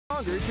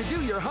longer to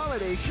do your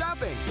holiday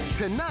shopping.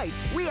 Tonight,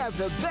 we have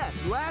the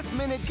best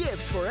last-minute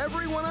gifts for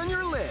everyone on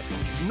your list.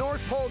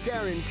 North Pole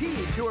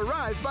guaranteed to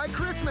arrive by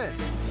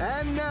Christmas.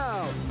 And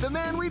now, the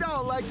man we'd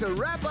all like to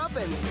wrap up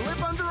and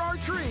slip under our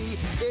tree,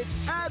 it's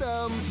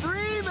Adam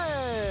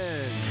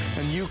Freeman.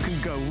 And you can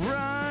go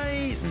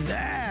right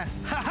there.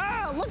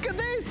 Ha-ha! Look at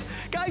this!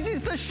 Guys,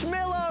 it's the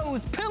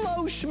Schmillos.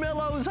 Pillow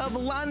Schmillos have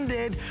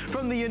landed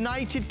from the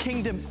United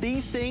Kingdom.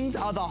 These things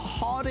are the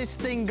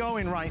hottest thing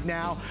going right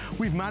now.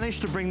 We've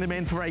managed to bring them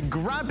in for a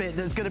grab it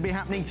that's going to be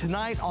happening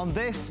tonight on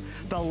this,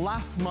 the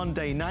last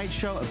Monday night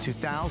show of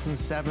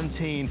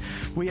 2017.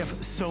 We have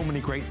so many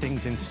great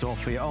things in store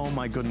for you. Oh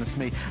my goodness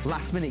me.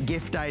 Last minute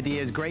gift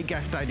ideas, great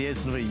gift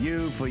ideas for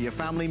you, for your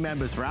family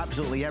members, for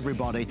absolutely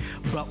everybody.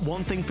 But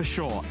one thing for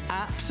sure,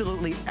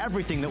 absolutely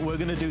everything that we're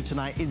going to do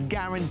tonight is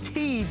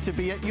guaranteed to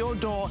be at your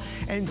door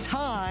in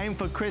time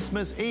for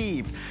Christmas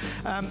Eve.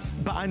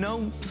 But I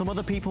know some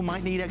other people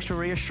might need extra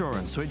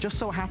reassurance, so it just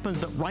so happens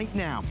that right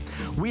now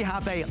we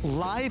have a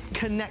live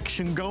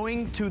connection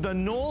going to the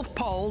North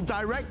Pole,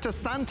 direct to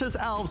Santa's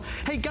elves.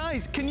 Hey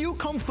guys, can you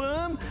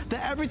confirm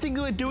that everything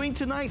we're doing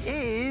tonight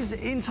is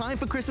in time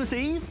for Christmas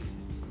Eve?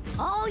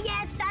 Oh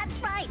yes, that's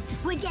right.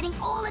 We're getting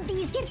all of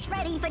these gifts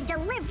ready for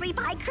delivery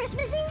by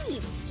Christmas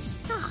Eve.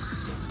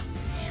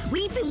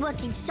 We've been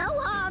working so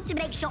hard to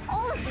make sure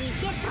all of these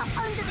gifts are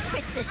under the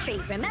Christmas tree.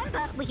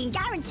 Remember, we can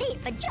guarantee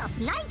it for just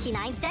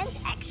 99 cents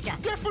extra.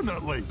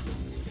 Definitely.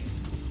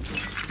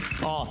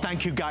 Oh,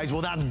 thank you guys.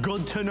 Well, that's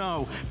good to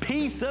know.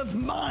 Peace of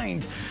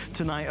mind.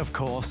 Tonight, of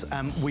course,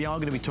 we are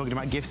going to be talking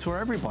about gifts for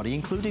everybody,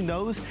 including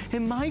those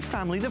in my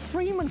family, the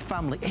Freeman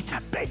family. It's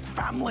a big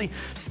family,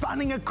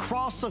 spanning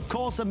across, of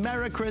course,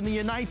 America and the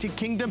United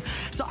Kingdom.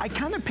 So I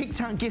kind of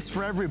picked out gifts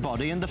for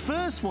everybody. And the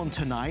first one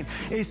tonight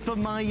is for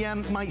my,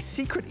 my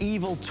secret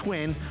evil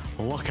twin.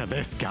 Look at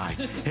this guy.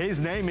 His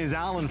name is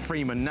Alan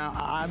Freeman. Now,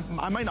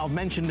 I might not have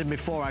mentioned him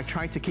before. I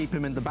tried to keep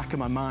him in the back of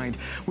my mind.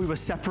 We were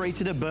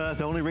separated at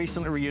birth, only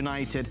recently reunited.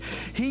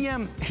 He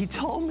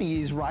told me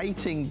he's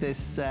writing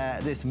this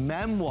this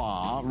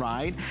memoir,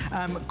 right,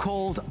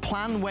 called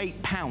Plan,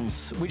 Wait,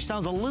 Pounce, which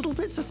sounds a little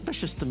bit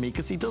suspicious to me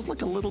because he does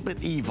look a little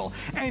bit evil.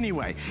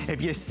 Anyway, if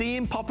you see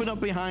him popping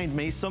up behind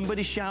me,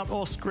 somebody shout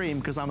or scream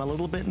because I'm a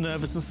little bit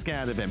nervous and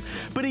scared of him.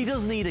 But he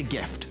does need a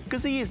gift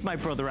because he is my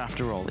brother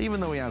after all, even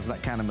though he has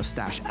that kind of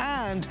mustache.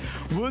 And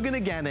we're gonna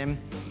get him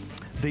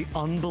the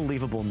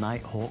unbelievable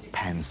Nighthawk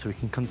pens so he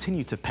can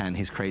continue to pen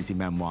his crazy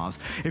memoirs.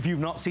 If you've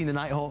not seen the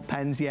Nighthawk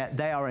pens yet,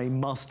 they are a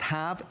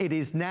must-have. It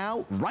is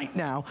now, right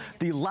now,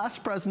 the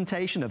last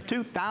presentation of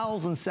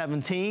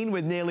 2017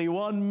 with nearly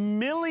 1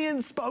 million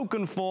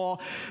spoken for.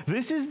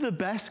 This is the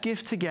best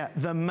gift to get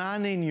the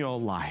man in your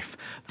life,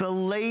 the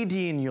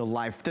lady in your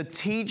life, the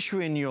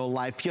teacher in your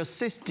life, your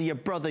sister, your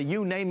brother,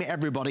 you name it,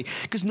 everybody.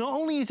 Because not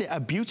only is it a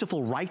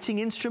beautiful writing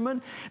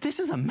instrument, this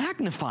is a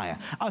magnifier,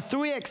 a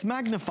 3x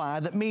magnifier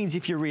that means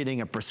if you're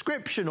reading a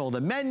prescription or the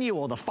menu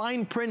or the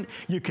fine print,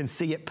 you can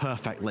see it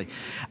perfectly.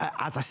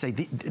 As I say,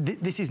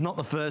 this is not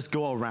the first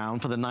go around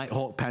for the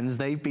Nighthawk pens.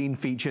 They've been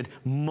featured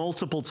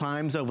multiple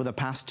times over the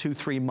past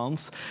 2-3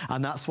 months,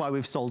 and that's why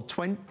we've sold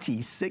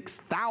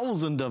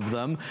 26,000 of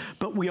them,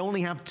 but we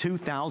only have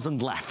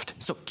 2,000 left.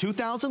 So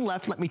 2,000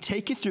 left. Let me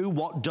take you through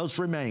what does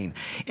remain.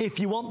 If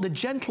you want the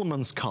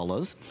gentleman's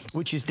colors,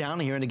 which is down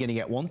here, and again, you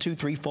get 1, 2,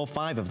 3, 4,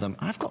 5 of them.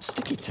 I've got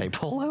sticky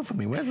tape all over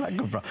me. Where's that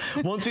come from?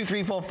 1, 2,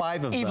 3, 4,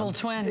 5 of them. Evil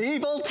twin.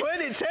 Evil twin,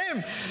 it's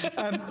him.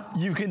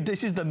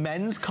 This is the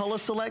men's color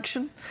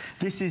selection.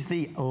 This is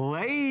the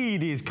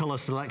ladies' color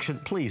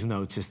selection. Please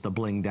notice the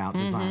blinged out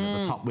design at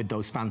the top with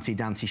those fancy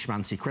dancy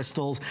schmancy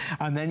crystals.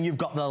 And then you've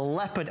got the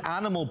leopard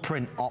animal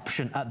print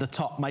option at the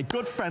top. My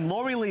good friend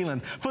Lori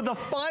Leland for the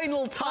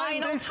final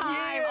time this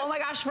year. Oh my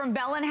gosh, from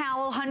Bell &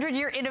 Howell,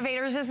 100-year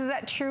innovators. This is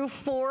that true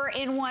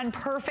 4-in-1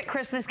 perfect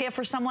Christmas gift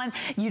for someone.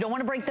 You don't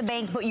want to break the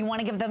bank, but you want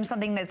to give them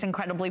something that's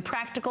incredibly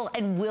practical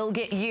and will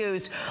get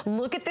used.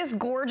 Look at this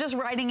gorgeous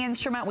writing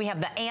instrument. We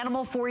have the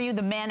animal for you,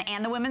 the men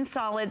and the women's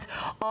solids.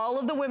 All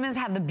of the women's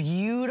have the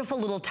beautiful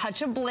little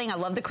touch of bling. I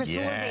love the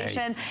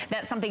crystallization. Yay.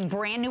 That's something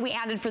brand new we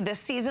added for this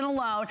season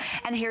alone.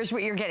 And here's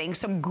what you're getting.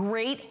 Some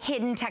great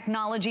hidden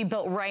technology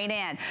built right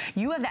in.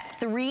 You have that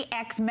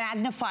 3x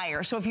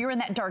magnifier. So if you're in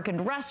that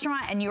darkened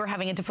restaurant and you're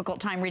having a difficult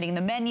time reading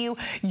the menu,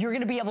 you're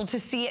going to be able to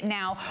see it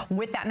now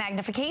with that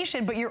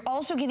magnification, but you're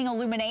also getting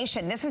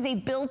illumination. This is a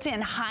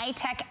built-in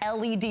high-tech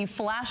LED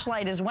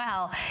flashlight as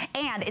well.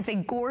 And it's a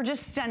gorgeous,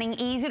 stunning,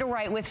 easy to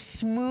write with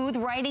smooth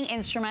writing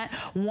instrument,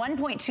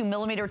 1.2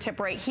 millimeter tip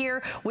right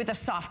here with a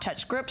soft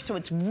touch grip. So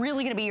it's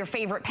really going to be your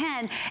favorite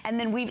pen. And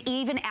then we've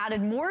even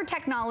added more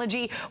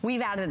technology.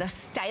 We've added a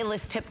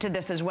stylus tip to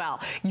this as well.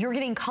 You're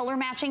getting color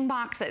matching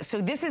boxes.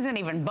 So this isn't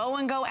even bow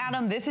and go,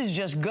 Adam. This is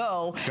just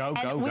go. Go,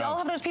 and go, we go. all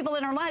have those people people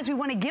in our lives we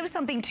want to give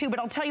something to, but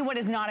I'll tell you what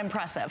is not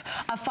impressive.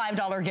 A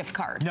 $5 gift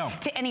card. No.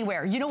 To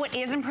anywhere. You know what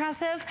is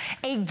impressive?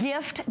 A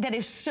gift that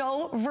is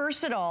so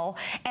versatile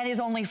and is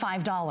only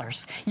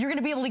 $5. You're going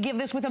to be able to give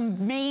this with a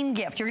main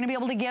gift. You're going to be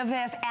able to give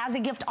this as a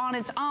gift on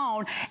its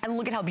own. And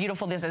look at how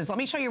beautiful this is. Let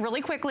me show you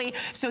really quickly.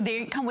 So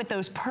they come with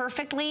those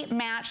perfectly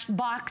matched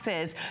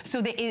boxes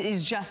so that it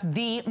is just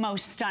the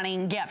most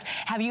stunning gift.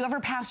 Have you ever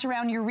passed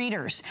around your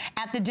readers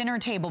at the dinner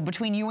table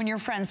between you and your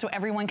friends so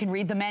everyone can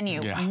read the menu?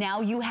 Yeah.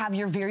 Now you have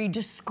your very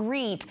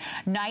discreet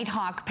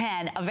Nighthawk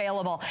pen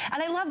available.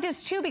 And I love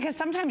this too because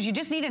sometimes you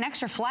just need an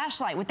extra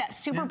flashlight with that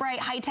super bright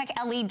high-tech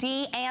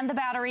LED and the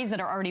batteries that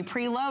are already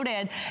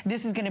preloaded.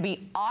 This is going to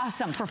be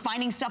awesome for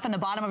finding stuff in the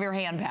bottom of your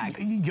handbag.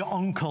 Your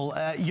uncle,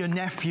 your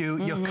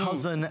nephew, your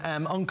cousin,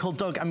 Uncle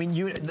Doug. I mean,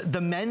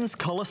 the men's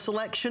color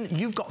selection,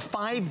 you've got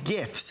 5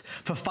 gifts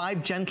for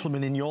 5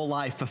 gentlemen in your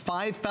life. For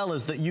 5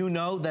 fellas that you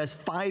know, there's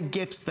 5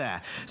 gifts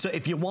there. So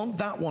if you want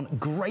that one,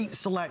 great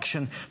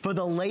selection. For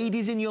the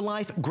ladies in your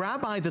life,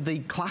 grab either the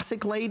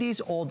classic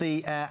ladies or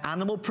the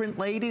animal print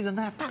ladies, and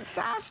they're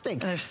fantastic.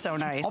 They're so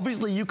nice.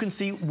 Obviously, you can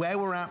see where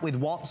we're at with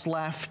what's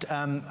left.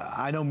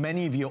 I know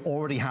many of you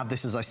already have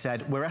this, as I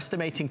said. We're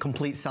estimating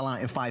complete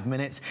sellout in 5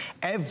 minutes.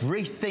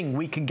 Everything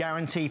we can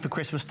guarantee for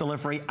Christmas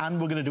delivery, and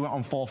we're going to do it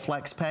on 4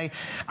 flex pay.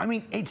 I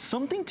mean, it's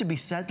something to be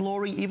said,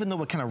 Laurie, even though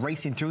we're kind of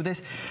racing through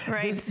this.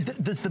 Right.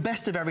 There's the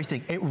best of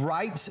everything. It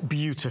writes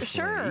beautifully.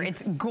 Sure,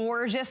 it's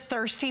gorgeous,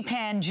 thirsty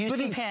pen,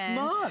 juicy pen.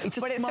 But it's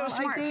smart. It's a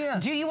smart idea.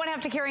 Do you want to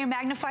have to carry a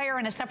magnifier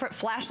and a separate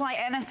flashlight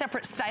and a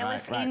separate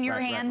stylus in your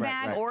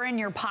handbag or in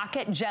your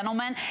pocket,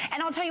 gentlemen?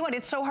 And I'll tell you what,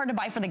 it's so hard to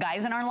buy for the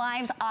guys in our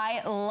lives.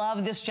 I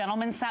love this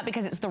gentleman's set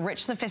because it's the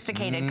rich,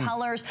 sophisticated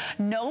colors.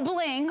 No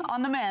bling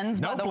on the men's,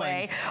 by the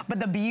way, but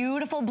the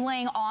beautiful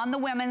bling on the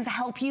women's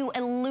help you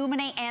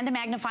illuminate and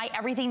magnify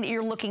everything that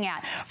you're looking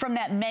at from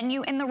that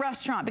menu in the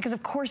restaurant, because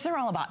of course they're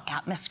all about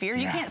atmosphere.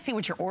 You can't see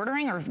what you're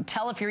ordering or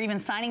tell if you're even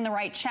signing the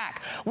right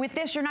check. With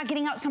this, you're not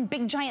getting out some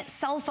big giant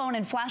cell phone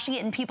and flashing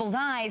it in people's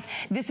eyes.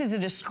 This is a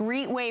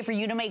discreet way for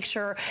you to make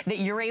sure that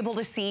you're able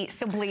to see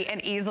simply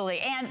and easily.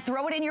 And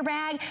throw it in your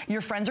bag.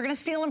 Your friends are going to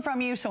steal them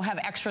from you, so have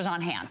extras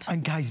on hand.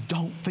 And guys,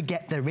 don't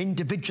forget they're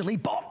individually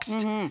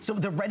boxed. So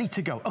they're ready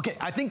to go. Okay,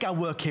 I think our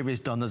work here is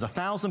done. There's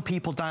 1,000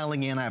 people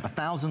dialing in. I have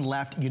 1,000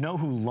 left. You know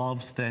who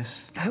loves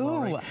this? Who?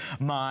 Laurie?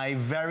 My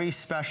very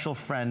special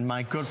friend,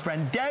 my good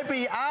friend,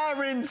 Debbie,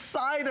 our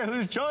insider,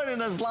 who's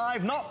joining us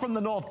live, not from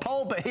the North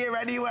Pole, but here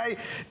anyway.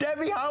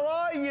 Debbie, how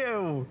are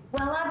you?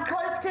 Well, I'm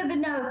close to the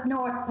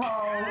North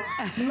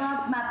Pole.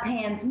 Love my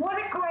pens. What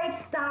a great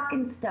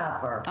stocking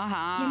stuffer. You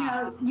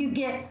know, you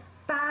get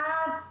 5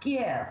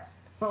 gifts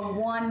for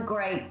one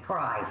great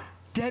price.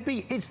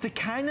 Debbie, it's the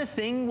kind of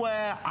thing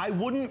where I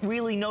wouldn't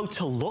really know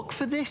to look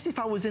for this if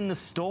I was in the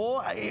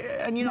store.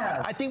 And, you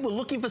know, I think we're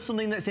looking for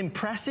something that's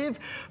impressive,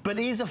 but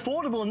is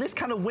affordable, and this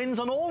kind of wins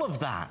on all of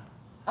that.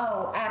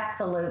 Oh,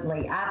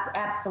 absolutely.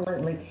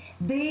 Absolutely.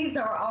 These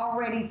are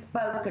already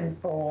spoken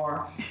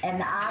for,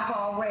 and I've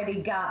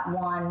already got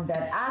one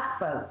that I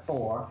spoke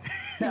for.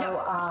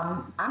 So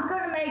I'm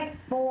going to make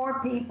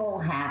 4 people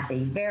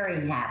happy,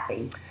 very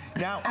happy.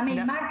 Now, I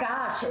mean, my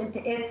gosh,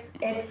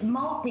 it's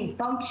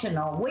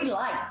multifunctional. We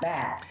like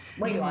that.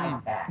 We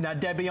like that. Now,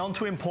 Debbie, on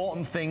to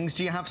important things.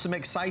 Do you have some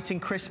exciting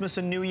Christmas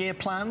and New Year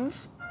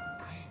plans?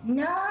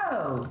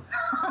 No.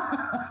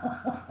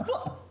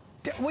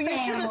 Well, you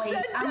should have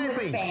said, I'm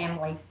Debbie. with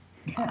family.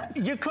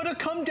 You could have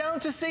come down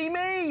to see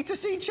me, to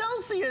see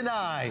Chelsea and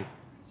I.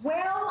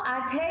 Well,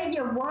 I tell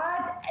you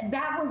what,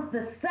 that was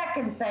the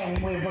second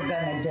thing we were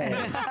going to do.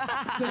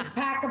 Just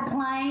pack a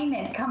plane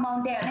and come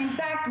on down. In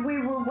fact, we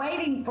were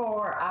waiting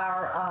for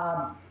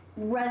our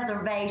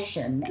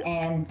reservation,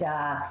 and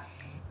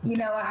you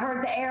know, I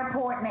heard the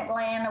airport in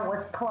Atlanta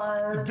was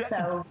closed,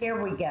 so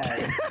here we go.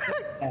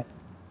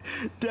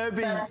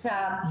 Debbie,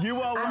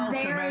 you are welcome anytime. I'm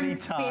there in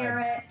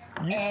spirit,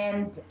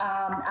 and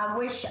I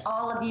wish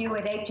all of you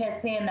at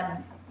HSN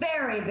a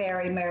very,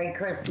 very Merry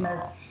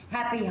Christmas,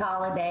 Happy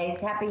Holidays,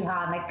 Happy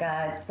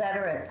Hanukkah,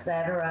 etc.,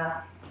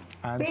 etc.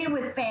 Be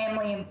with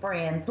family and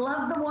friends.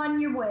 Love the one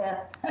you're with.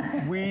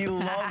 We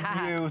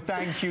love you.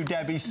 Thank you,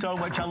 Debbie, so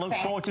much. I look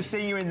forward to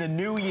seeing you in the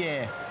new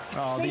year.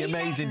 Oh, the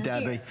amazing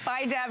Debbie.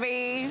 Bye,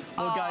 Debbie.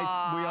 Well, guys,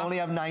 we only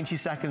have 90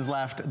 seconds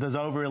left. There's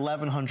over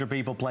 1,100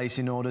 people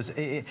placing orders.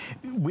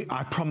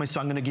 I promise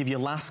I'm going to give you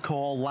last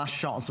call, last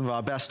shot on some of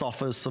our best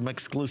offers, some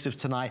exclusives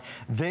tonight.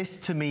 This,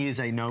 to me, is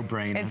a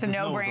no-brainer. It's a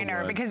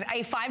no-brainer because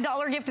a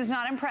 $5 gift is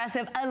not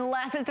impressive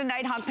unless it's a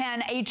Nighthawk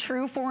pen, a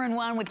true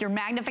 4-in-1 with your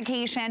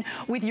magnification,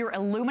 with your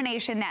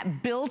illumination,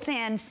 that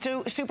built-in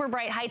super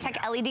bright high-tech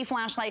LED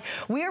flashlight.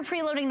 We are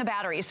preloading the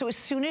batteries, so as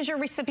soon as your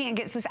recipient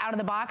gets this out of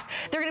the box,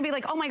 they're going to be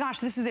like, oh my gosh,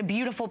 this is a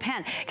beautiful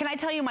pen. Can I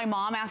tell you, my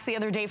mom asked the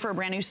other day for a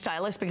brand new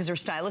stylus because her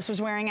stylus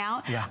was wearing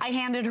out. I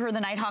handed her the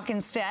Nighthawk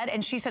instead,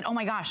 and she said, oh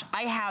my gosh,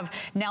 I have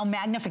now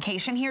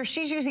magnification here.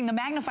 She's using the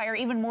magnifier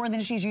even more than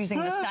she's using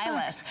the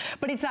stylus,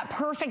 but it's that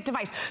perfect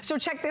device. So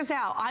check this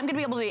out. I'm going to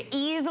be able to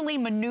easily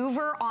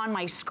maneuver on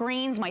my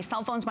screens, my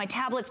cell phones, my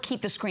tablets,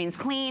 keep the screens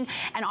clean,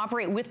 and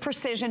operate with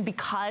precision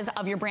because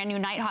of your brand new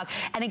Nighthawk.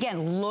 And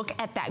again, look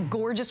at that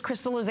gorgeous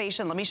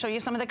crystallization. Let me show you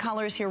some of the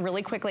colors here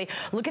really quickly.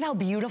 Look at how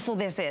beautiful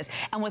this is.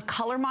 And with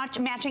color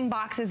matching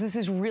boxes, this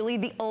is really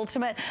the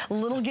ultimate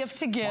little gift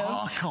to give.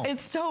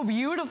 It's so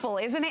beautiful,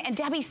 isn't it? And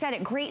Debbie said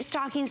it, great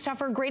stocking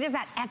stuffer, great as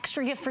that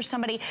extra gift for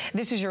somebody.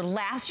 This is your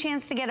last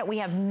chance to get it. We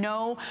have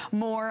no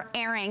more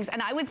airings.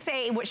 And I would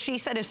say what she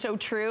said is so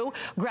true.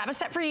 Grab a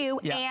set for you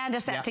and a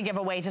set to give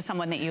away to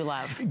someone that you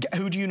love.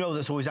 Who do you know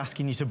that's always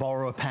asking you to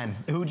borrow a pen?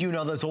 Who do you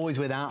know that's always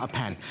without a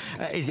pen?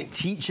 Is it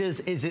teachers?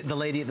 Is it the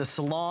lady at the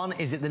salon?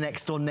 Is it the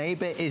next door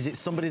neighbor? Is it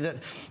somebody that,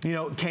 you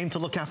know, came to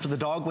look after the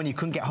dog when you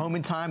couldn't get home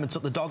in time and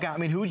took the dog out? I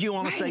mean, who do you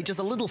want to say just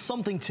a little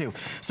something to?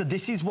 So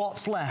this is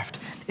what's left.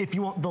 If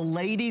you want the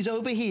ladies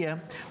over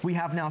here, we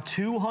have now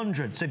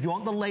 200. So if you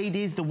want the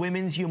ladies, the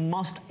women's, you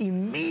must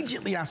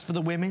immediately ask for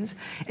the women's.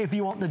 If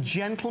you want the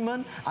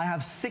gentlemen, I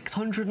have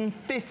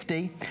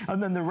 650,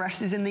 and then the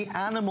rest is in the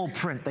animal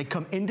print. They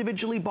come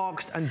individually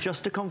boxed, and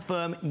just to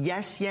confirm,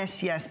 yes,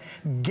 yes, yes,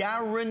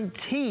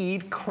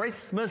 guaranteed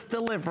Christmas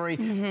delivery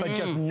for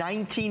just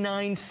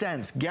 99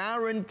 cents.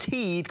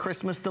 Guaranteed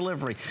Christmas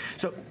delivery.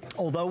 So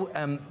although,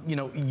 you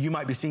know, you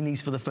might be seeing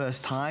these for the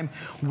first time,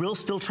 we'll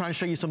still try and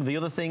show you some of the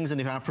other things,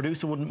 and if our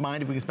producer wouldn't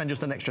mind if we can spend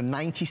just an extra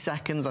 90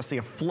 seconds. I see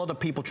a flood of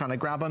people trying to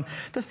grab them.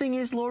 The thing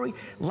is, Lori,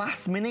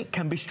 last minute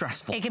can be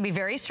stressful. It can be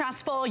very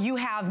stressful. You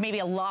have maybe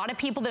a lot of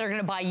people that are going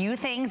to buy you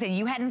things and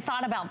you hadn't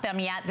thought about them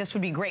yet. This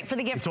would be great for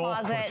the gift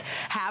closet. Awkward.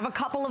 Have a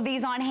couple of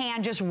these on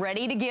hand, just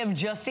ready to give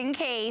just in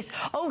case.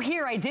 Oh,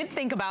 here, I did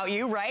think about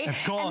you, right?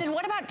 Of course. And then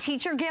what about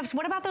teacher gifts?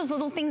 What about those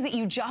little things that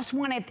you just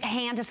want to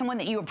hand to someone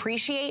that you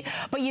appreciate,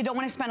 but you don't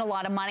want to spend a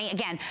lot of money?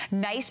 Again,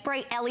 nice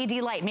bright LED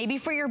light, maybe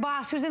for your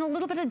boss who's in a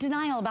little bit of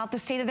denial about the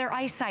state of their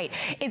eyesight.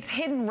 It's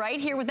hidden right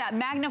here with that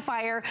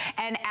magnifier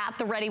and at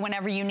the ready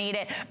whenever you need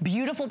it.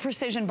 Beautiful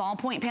precision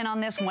ballpoint pen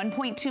on this,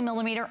 1.2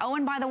 millimeter. Oh,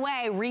 and by the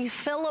way,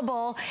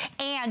 refillable,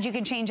 and you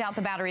can change out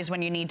the batteries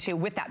when you need to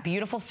with that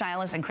beautiful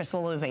stylus and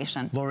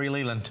crystallization. Lori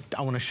Leland,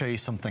 I want to show you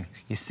something.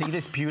 You see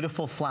this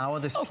beautiful flower,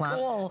 this plant?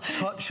 Cool.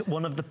 Touch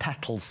one of the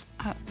petals.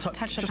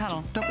 Touch the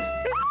petal.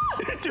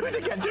 Do it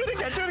again, do it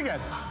again, do it again.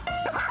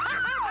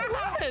 I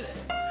love it.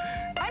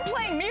 I'm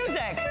playing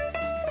music.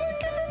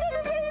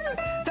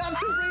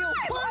 That's a real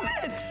plant.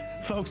 I love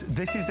it. Folks,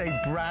 this is a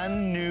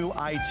brand new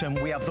item.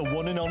 We have the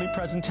one and only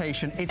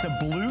presentation. It's a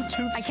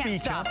Bluetooth speaker.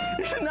 Can't stop.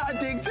 Isn't that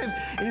addictive?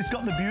 It's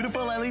got the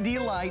beautiful LED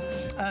light.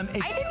 I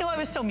didn't know I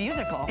was so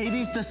musical. It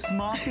is the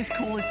smartest,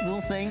 coolest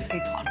little thing.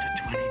 It's under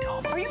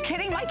 $20. Are you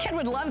kidding? My kid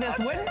would love this.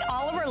 Wouldn't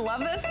Oliver love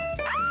this?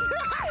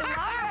 I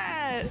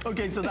love it.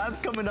 Okay, so that's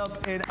coming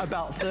up in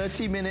about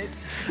 30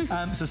 minutes.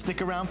 So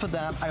stick around for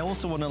that. I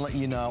also want to let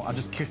you know, I'll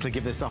just quickly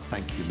give this off.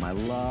 Thank you, my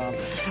love.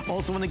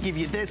 Also want to give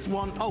you this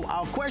one. Oh,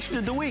 our question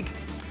of the week.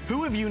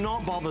 Who have you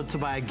not bothered to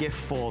buy a gift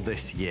for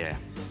this year?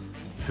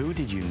 Who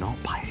did you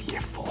not buy a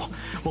gift for?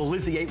 Well,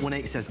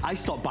 Lizzie818 says, I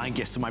stopped buying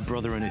gifts for my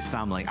brother and his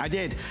family. I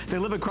did. They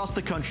live across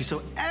the country,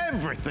 so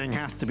everything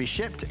has to be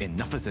shipped.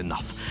 Enough is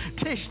enough.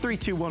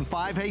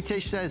 Tish3215, hey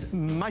Tish, says,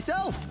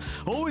 myself.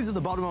 Always at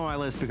the bottom of my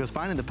list because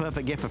finding the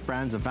perfect gift for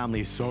friends and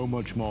family is so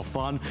much more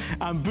fun.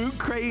 And Boot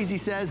Crazy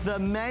says, the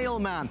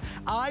mailman.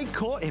 I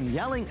caught him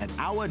yelling at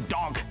our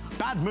dog.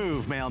 Bad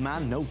move,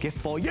 mailman. No gift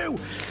for you.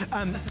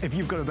 If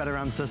you've got a better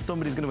answer,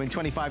 somebody's going to win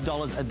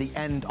 $25 at the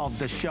end of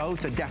the show,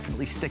 so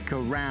definitely stick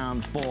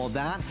around for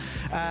that.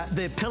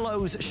 The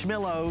pillows,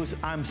 schmillows,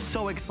 I'm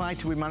so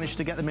excited we managed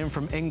to get them in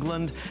from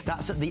England.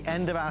 That's at the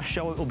end of our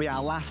show. It will be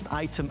our last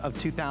item of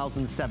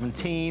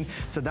 2017,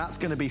 so that's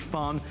going to be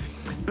fun.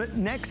 But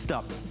next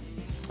up,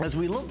 as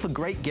we look for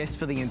great gifts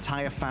for the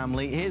entire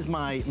family, here's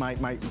my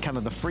kind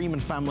of the Freeman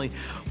family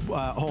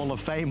Hall of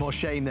Fame or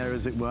shame there,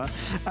 as it were.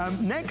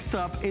 Next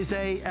up is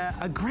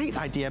a great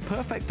idea,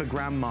 perfect for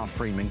Grandma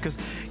Freeman, because,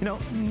 you know,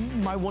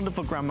 my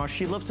wonderful grandma,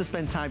 she loves to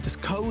spend time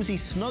just cozy,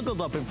 snuggled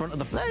up in front of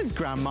the... There's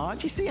Grandma.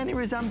 Do you see any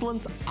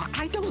resemblance?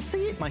 I don't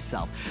see it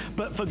myself.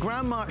 But for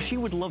Grandma, she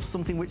would love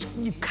something which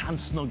you can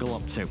snuggle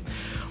up to.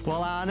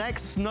 Well, our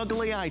next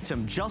snuggly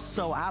item just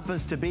so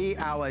happens to be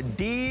our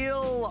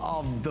deal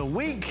of the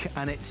week,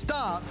 and it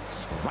starts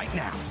right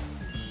now.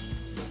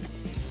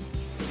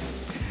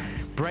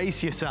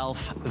 Brace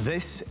yourself.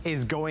 This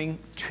is going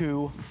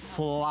to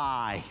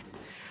fly.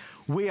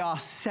 We are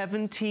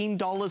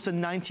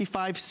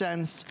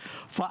 $17.95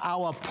 for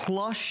our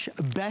plush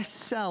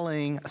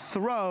best-selling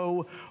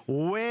throw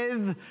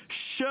with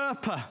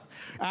Sherpa.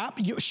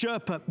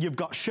 Sherpa, you've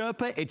got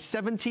Sherpa, it's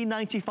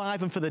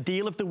 $17.95, and for the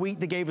deal of the week,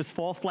 they gave us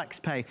 4 flex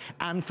pay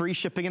and free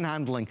shipping and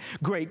handling.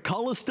 Great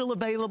collars still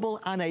available,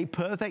 and a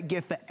perfect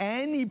gift for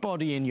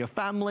anybody in your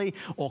family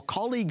or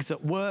colleagues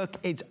at work.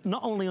 It's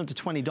not only under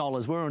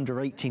 $20, we're under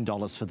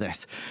 $18 for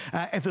this.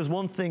 If there's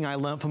one thing I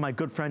learned from my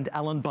good friend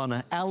Ellen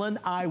Bunner, Ellen,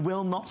 I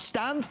will not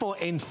stand for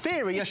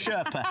inferior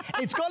Sherpa.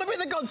 It's got to be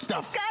the good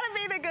stuff. It's got to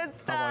be the good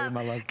stuff. How are you,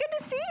 my love? Good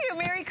to see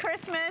you. Merry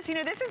Christmas. You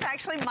know, this is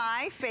actually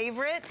my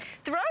favorite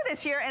throw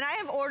this year, and I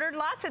have ordered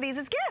lots of these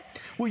as gifts.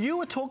 Well, you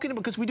were talking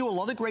about, because we do a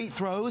lot of great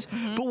throws,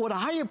 but what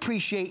I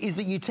appreciate is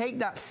that you take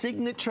that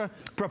signature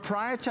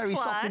proprietary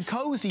Plush. soft and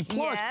cozy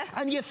plush, Yes.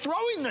 and you throw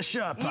in the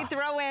Sherpa. You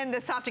throw in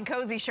the soft and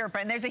cozy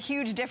Sherpa, and there's a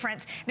huge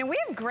difference. Now, we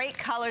have great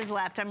colors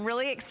left. I'm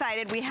really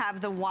excited. We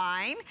have the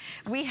wine.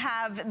 We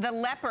have the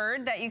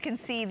leopard that you can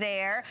see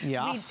there.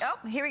 Yes.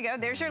 Oh, here we go.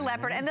 There's your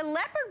leopard. And the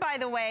leopard, by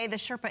the way, the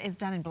Sherpa is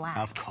done in black.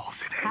 Of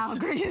course it is. How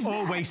great is that?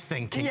 Always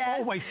thinking, Yes.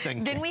 always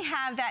thinking. Then we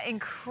have that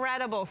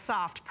incredible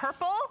soft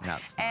purple.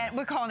 That's and nice.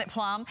 we're calling it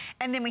plum.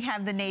 And then we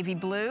have the navy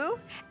blue.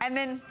 And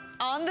then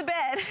on the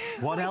bed.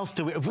 What else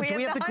do we have? Do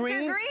we have the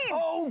Hunter green?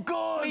 Oh,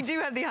 good. We do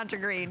have the hunter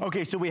green.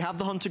 Okay, so we have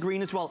the hunter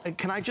green as well.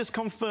 Can I just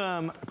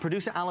confirm,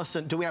 producer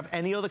Allison, do we have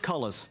any other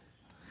colors?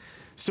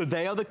 So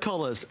they are the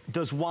colors.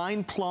 There's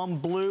wine, plum,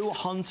 blue,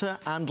 hunter,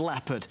 and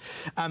leopard.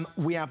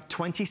 We have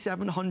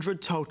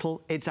 2,700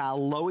 total. It's our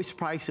lowest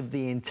price of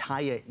the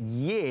entire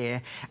year,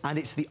 and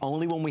it's the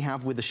only one we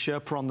have with the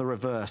Sherpa on the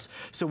reverse.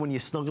 So when you're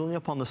snuggling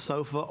up on the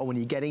sofa or when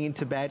you're getting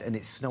into bed and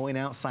it's snowing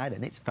outside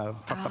and it's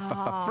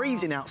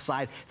freezing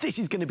outside, this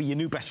is going to be your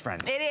new best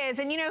friend. It is,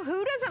 and you know,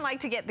 who doesn't like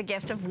to get the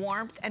gift of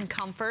warmth and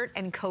comfort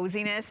and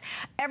coziness?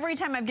 Every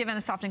time I've given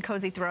a soft and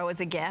cozy throw as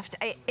a gift,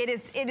 it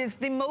is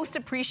the most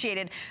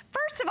appreciated.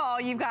 First of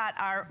all, you've got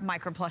our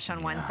micro plush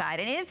on one side,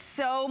 and it's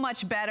so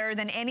much better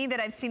than any that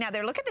I've seen out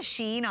there. Look at the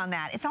sheen on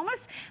that. It's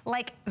almost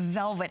like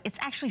velvet. It's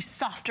actually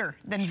softer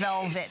than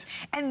velvet. Yes.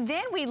 And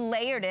then we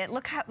layered it.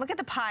 Look at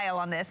the pile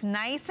on this,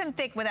 nice and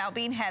thick without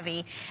being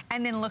heavy.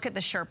 And then look at the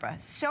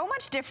Sherpa. So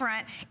much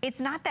different. It's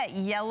not that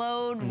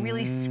yellowed,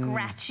 really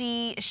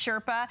scratchy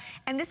Sherpa.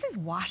 And this is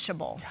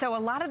washable. So a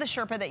lot of the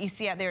Sherpa that you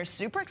see out there is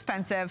super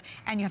expensive,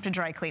 and you have to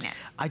dry clean it.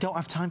 I don't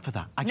have time for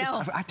that.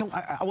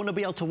 I want to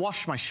be able to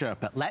wash my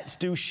Sherpa. Let's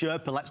do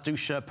Sherpa, let's do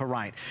Sherpa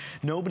right.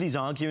 Nobody's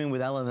arguing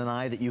with Ellen and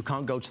I that you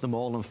can't go to the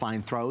mall and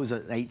find throws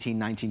at $18,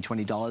 $19,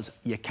 $20.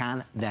 You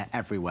can, they're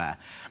everywhere.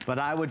 But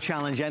I would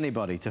challenge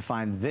anybody to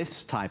find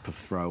this type of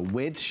throw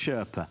with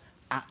Sherpa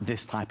at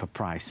this type of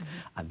price.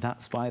 And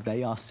that's why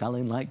they are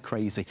selling like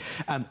crazy.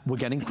 We're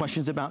getting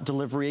questions about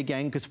delivery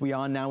again, because we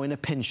are now in a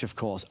pinch, of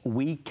course.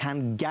 We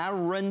can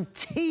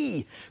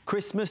guarantee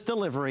Christmas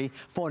delivery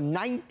for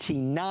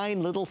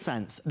 99 little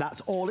cents.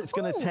 That's all it's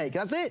gonna take.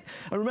 That's it.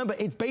 And remember,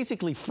 it's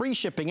basically free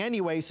shipping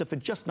anyway, so for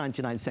just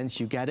 99 cents,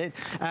 you get it.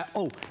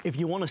 If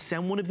you wanna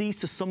send one of these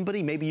to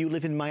somebody, maybe you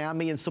live in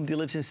Miami and somebody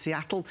lives in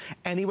Seattle,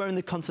 anywhere in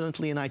the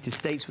continental United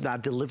States with our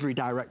Delivery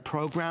Direct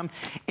program,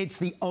 it's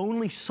the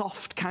only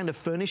soft kind of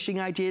furnishing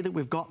idea that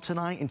we've got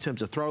tonight in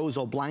terms of throws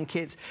or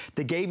blankets.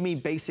 They gave me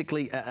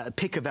basically a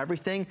pick of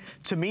everything.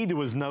 To me, there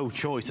was no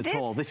choice at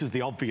all. This is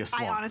the obvious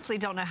one. I honestly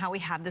don't know how we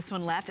have this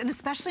one left, and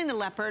especially in the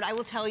leopard. I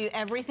will tell you,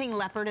 everything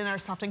leopard in our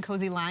soft and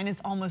cozy line is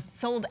almost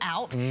sold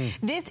out.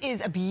 This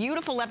is a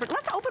beautiful leopard.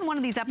 Let's open one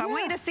of these up. I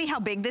want you to see how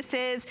big this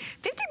is.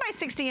 50 by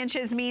 60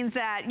 inches means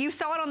that you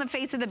saw it on the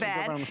face of the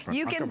bed.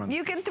 You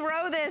can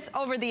throw this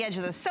over the edge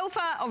of the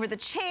sofa, over the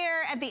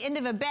chair, at the end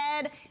of a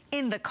bed,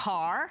 in the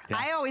car.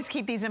 I always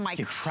keep these in my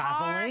car.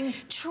 Traveling?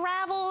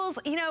 Travels,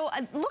 you know,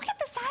 look at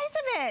the size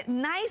of it.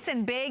 Nice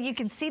and big. You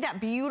can see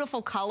that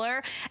beautiful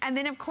color. And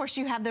then, of course,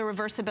 you have the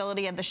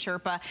reversibility of the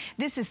Sherpa.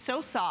 This is so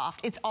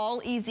soft. It's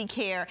all easy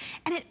care.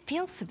 And it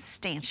feels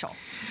substantial.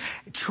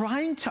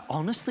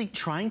 Honestly,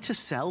 trying to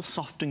sell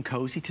soft and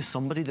cozy to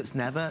somebody that's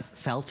never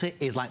felt it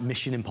is like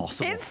mission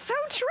impossible. It's so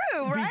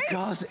true, right?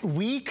 Because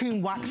we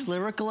can wax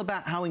lyrical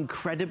about how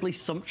incredibly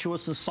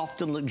sumptuous and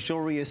soft and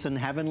luxurious and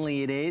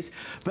heavenly it is,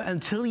 but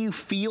until you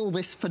feel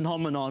this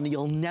phenomenon,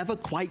 you'll never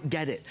quite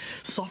get it.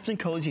 Soft and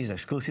cozy is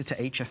exclusive to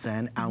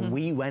HSN, and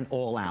we went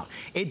all out.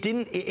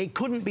 It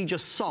couldn't be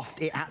just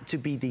soft, it had to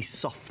be the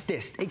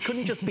softest. It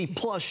couldn't just be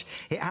plush,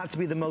 it had to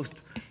be the most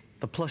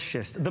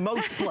plushest, the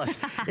most plush.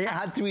 It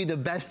had to be the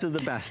best of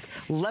the best.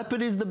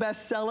 Leopard is the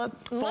best seller,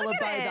 followed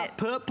by that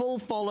purple,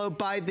 followed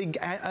by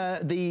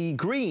the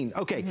green.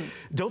 Okay,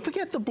 don't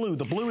forget the blue.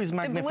 The blue is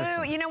magnificent.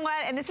 The blue, you know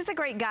what? And this is a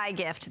great guy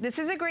gift. This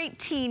is a great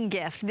teen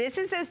gift. This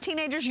is those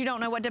teenagers you don't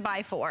know what to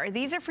buy for.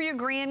 These are for your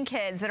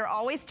grandkids that are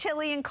always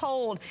chilly and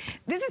cold.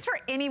 This is for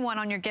anyone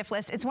on your gift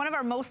list. It's one of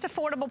our most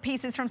affordable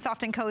pieces from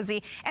Soft and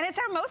Cozy, and it's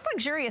our most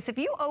luxurious. If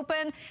you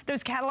open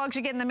those catalogs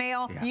you get in the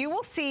mail, you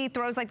will see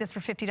throws like this for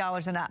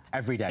 $50 and up.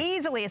 Every day.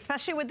 Easily,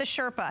 especially with the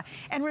Sherpa.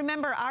 And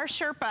remember, our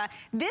Sherpa,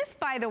 this,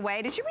 by the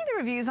way, did you read the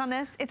reviews on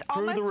this? It's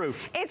through the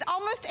roof. It's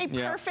almost a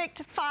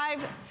perfect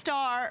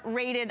 5-star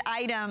rated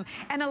item.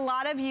 And a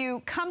lot of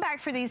you come back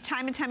for these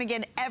time and time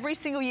again every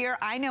single year.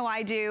 I know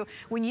I do.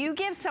 When you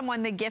give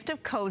someone the gift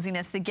of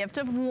coziness, the gift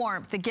of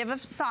warmth, the gift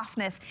of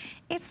softness,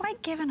 it's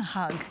like giving a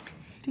hug.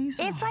 It's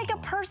like a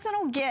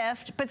personal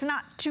gift, but it's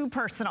not too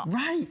personal.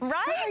 Right.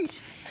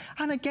 Right?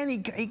 And again,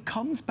 it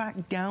comes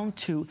back down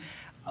to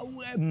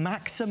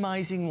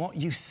maximizing what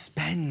you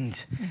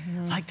spend.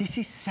 Like, this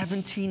is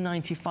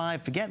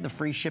 $17.95. Forget the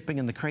free shipping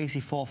and the crazy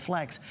 4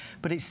 flex,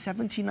 but it's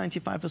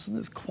 $17.95 for something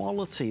that's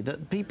quality,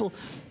 that people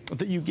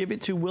that you give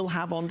it to will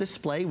have on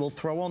display, will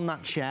throw on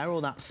that chair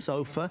or that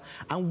sofa,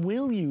 and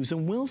will use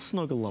and will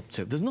snuggle up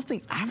to. There's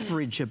nothing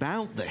average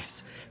about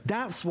this.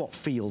 That's what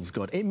feels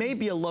good. It may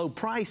be a low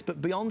price,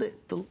 but beyond it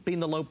being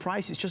the low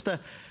price,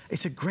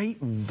 it's a great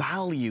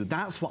value.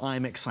 That's what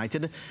I'm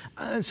excited.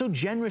 And so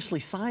generously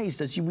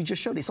sized, as we just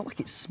showed. It's not like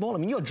it's small. I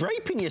mean, you're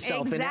draping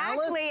yourself in, Alan.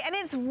 Exactly, and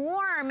it's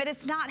warm, and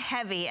it's not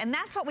heavy. And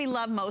that's what we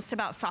love most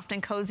about Soft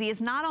and Cozy, is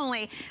not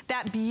only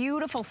that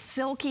beautiful,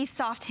 silky,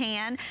 soft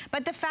hand,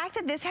 but the fact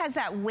that this has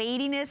that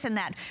weightiness and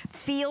that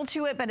feel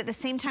to it, but at the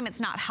same time, it's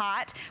not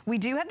hot. We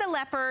do have the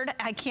leopard.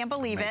 I can't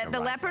believe it. The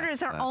leopard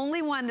is our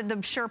only one that the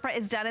Sherpa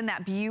is done in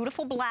that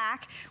beautiful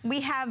black.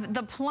 We have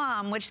the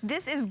plum, which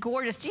this is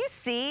gorgeous. Do you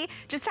see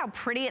just how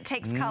pretty it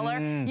takes color?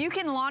 You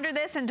can launder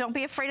this, and don't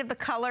be afraid of the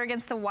color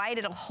against the white.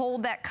 It'll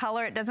hold that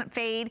color. It doesn't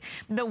fade.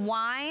 The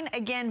wine,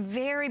 again,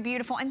 very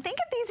beautiful. And think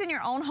of these in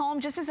your own home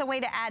just as a way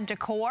to add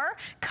decor,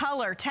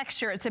 color,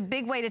 texture. It's a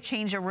big way to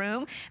change a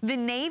room. The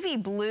navy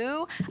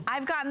blue,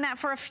 I've gotten that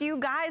for a few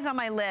guys on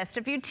my list,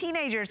 a few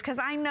teenagers, because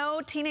I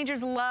know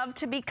teenagers love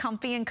to be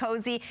comfy and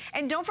cozy.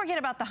 And don't forget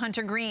about the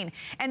hunter green.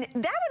 And that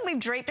one we've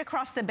draped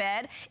across the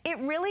bed. It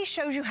really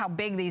shows you how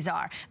big these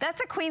are. That's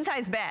a queen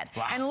size bed.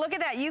 Wow. And look at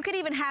that. You could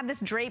even have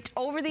this draped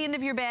over the end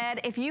of your bed.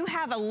 If you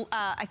have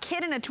a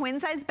kid in a twin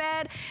size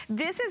bed,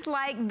 this is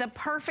like the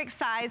perfect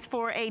size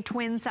for a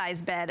twin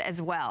size bed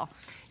as well.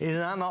 Isn't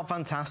that not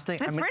fantastic?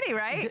 That's pretty,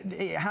 right?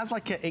 It has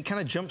like it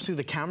kind of jumps through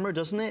the camera,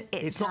 doesn't it?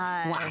 It's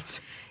not flat.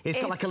 It's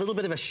got like a little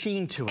bit of a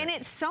sheen to it. And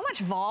it's so much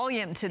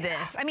volume to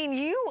this. I mean,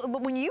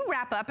 when you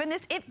wrap up in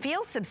this, it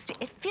feels expensive.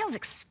 It feels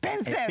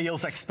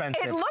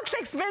expensive. It looks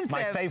expensive.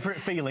 My favorite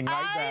feeling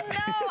right there. I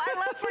know.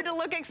 I love for it to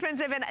look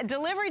expensive. And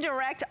delivery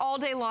direct all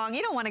day long.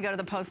 You don't want to go to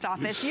the post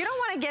office. You don't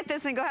want to get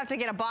this and have to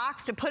get a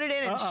box to put it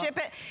in and ship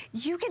it.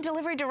 You can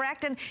delivery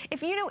direct. And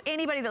if you know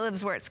anybody that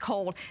lives where it's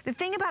cold, the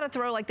thing about a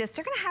throw like this,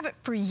 they're going to have it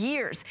for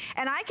years.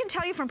 And I can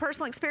tell you from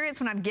personal experience,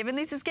 when I'm given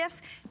these as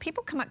gifts,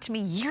 people come up to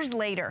me years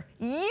later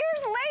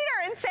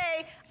and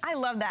say, I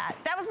love that.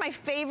 That was my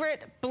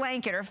favorite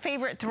blanket or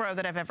favorite throw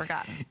that I've ever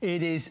gotten.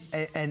 It is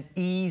an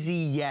easy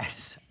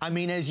yes. I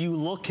mean, as you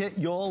look at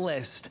your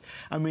list,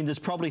 I mean, there's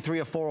probably 3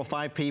 or 4 or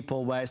 5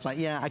 people where it's like,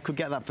 yeah, I could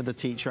get that for the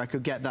teacher. I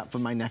could get that for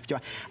my nephew.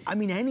 I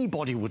mean,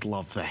 anybody would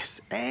love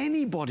this.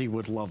 Anybody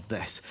would love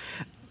this.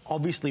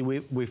 Obviously,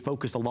 we've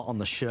focused a lot on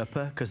the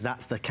Sherpa, because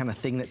that's the kind of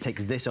thing that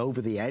takes this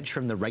over the edge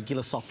from the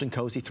regular soft and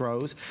cozy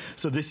throws.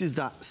 So this is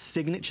that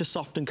signature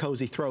soft and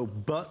cozy throw,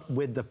 but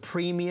with the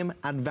premium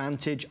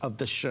advantage of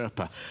the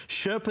Sherpa.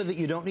 Sherpa that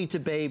you don't need to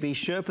baby,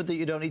 Sherpa that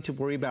you don't need to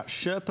worry about,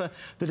 Sherpa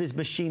that is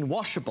machine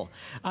washable.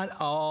 And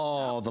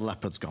the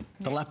leopard's gone.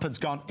 The leopard's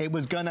gone. It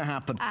was going to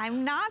happen.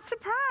 I'm not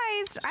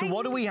surprised. So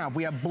what do we have?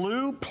 We have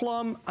blue,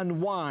 plum,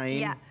 and wine.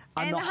 Yeah.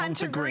 And the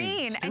hunter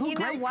green. And you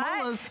know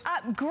what?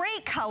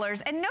 Great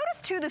colors. And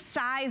notice too the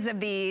size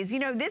of these. You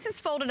know, this is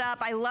folded up.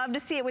 I love to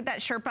see it with that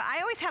Sherpa. I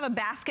always have a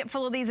basket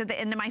full of these at the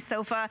end of my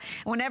sofa.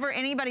 Whenever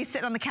anybody's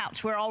sitting on the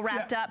couch, we're all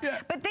wrapped up.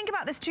 Yeah. But think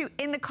about this too,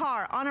 in the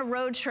car, on a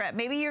road trip.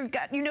 Maybe you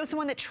know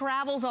someone that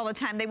travels all the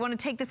time. They want to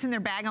take this in their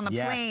bag on the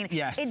plane.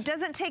 Yes. It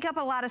doesn't take up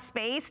a lot of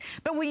space.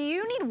 But when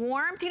you need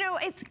warmth, you know,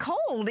 it's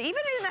cold. Even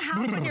in the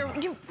house when you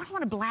don't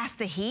want to blast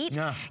the heat.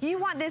 Yeah. You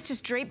want this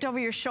just draped over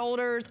your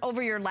shoulders,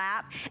 over your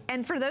lap.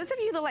 And for those of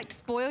you that like to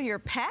spoil your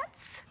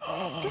pets,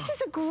 this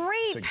is a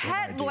great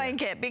pet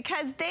blanket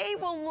because they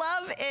will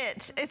love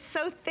it. It's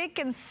so thick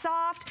and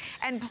soft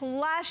and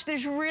plush.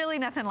 There's really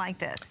nothing like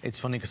this. It's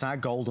funny because our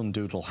golden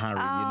doodle, Harry, you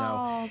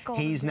know,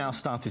 he's now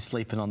started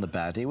sleeping on the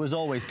bed. It was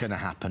always going to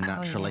happen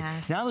naturally.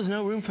 Yes. Now there's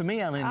no room for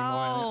me, Ellen,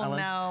 anymore. Ellen.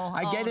 No.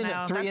 I get in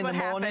at 3 in the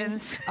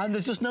morning and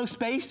there's just no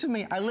space for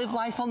me. I live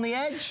life on the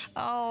edge.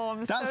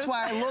 That's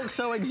why I look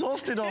so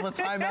exhausted all the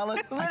time,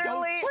 Ellen. Literally I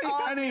don't sleep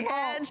on anymore. the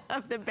edge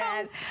of the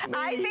bed.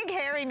 I think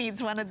Harry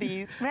needs one of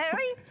these.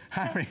 Harry?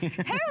 Harry.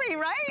 Harry,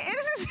 right?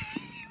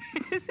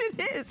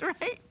 It is,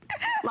 right?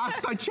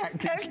 Last I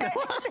checked it.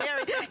 Okay,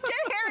 Harry. Get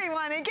Harry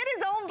one and get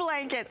his own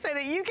blanket so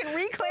that you can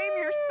reclaim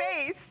your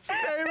space. Stay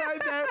right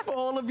there for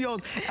all of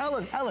yours.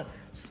 Ellen,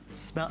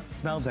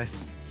 smell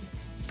this.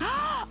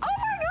 Oh my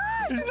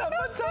gosh! Isn't that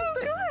fantastic? So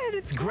good.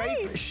 It's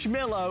great. Grape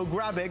Schmillo,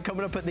 grab it,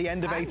 coming up at the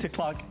end of 8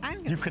 o'clock.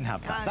 You can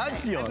have that.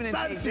 That's yours.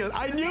 That's yours.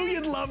 I knew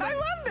you'd love it. I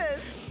love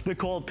this. They're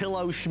called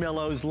Pillow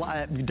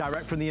Schmillos,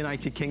 direct from the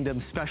United Kingdom.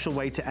 Special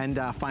way to end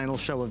our final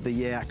show of the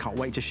year. I can't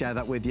wait to share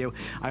that with you.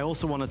 I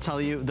also want to tell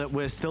you that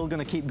we're still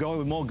going to keep going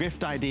with more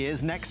gift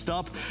ideas. Next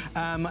up,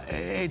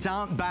 it's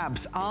Aunt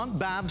Babs. Aunt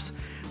Babs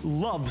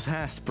loves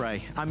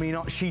hairspray. I mean,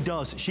 she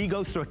does. She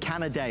goes through a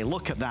can a day.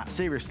 Look at that.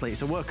 Seriously,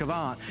 it's a work of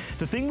art.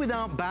 The thing with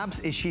Aunt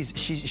Babs is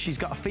she's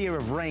got a fear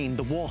of rain,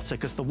 the water,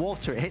 because the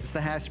water, it hits the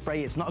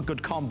hairspray. It's not a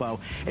good combo.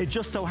 It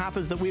just so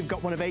happens that we've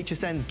got one of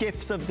HSN's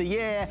gifts of the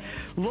year.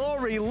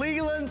 Lori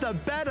Leland, the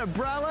bed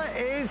umbrella,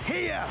 is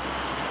here.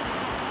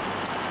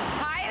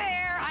 Hi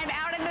there. I'm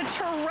out in the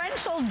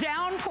torrential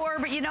downpour,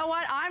 but you know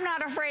what? I'm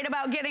not afraid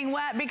about getting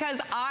wet because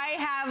I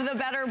have the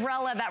better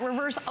umbrella, that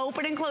reverse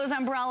open and close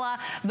umbrella,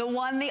 the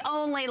one, the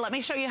only. Let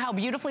me show you how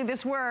beautifully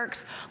this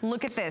works.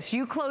 Look at this.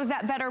 You close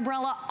that better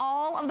umbrella,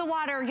 all of the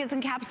water gets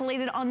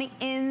encapsulated on the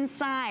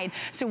inside.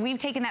 So we've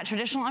taken that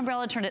traditional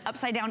umbrella, turned it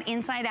upside down,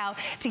 inside out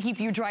to keep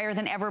you drier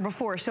than ever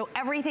before. So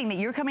everything that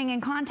you're coming in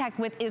contact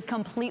with is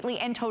completely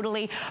and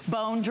totally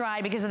bone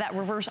dry because of that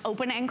reverse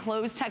open and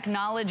close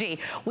technology.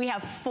 We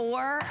have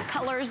 4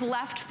 colors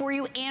left for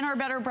you in our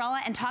better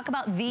umbrella, and talk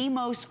about the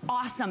most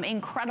awesome,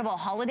 incredible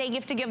holiday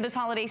gift to give this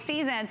holiday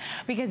season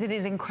because it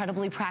is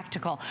incredibly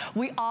practical.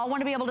 We all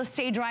want to be able to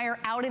stay drier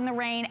out in the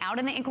rain, out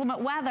in the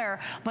inclement weather,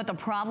 but the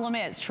problem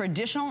is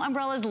traditional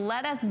umbrellas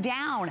let us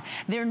down.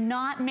 They're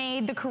not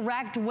made the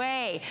correct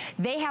way.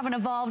 They haven't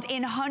evolved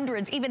in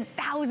hundreds, even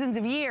thousands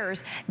of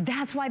years.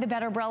 That's why the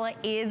better umbrella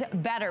is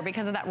better,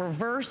 because of that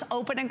reverse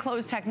open and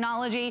close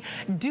technology,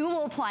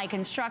 dual ply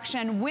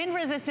construction, wind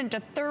resistant to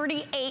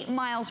 38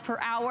 miles per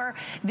hour.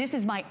 This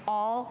is my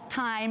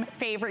all-time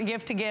favorite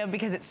gift to give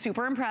because it's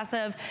super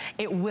impressive.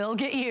 It will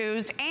get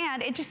used,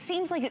 and it just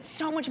seems like it's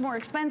so much more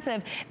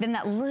expensive than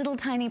that little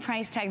tiny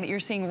price tag that you're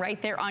seeing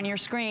right there on your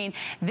screen.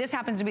 This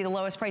happens to be the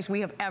lowest price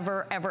we have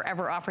ever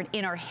offered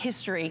in our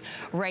history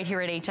right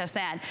here at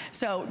HSN.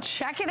 So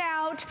check it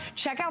out.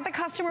 Check out the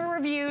customer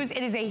reviews.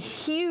 It is a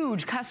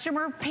huge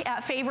customer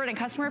favorite and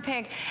customer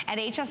pick at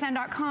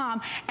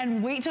hsn.com.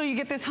 And wait till you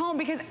get this home,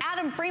 because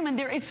Adam Freeman,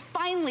 there is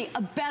finally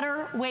a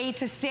better way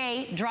to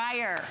stay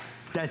drier.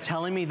 They're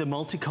telling me the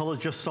multicolor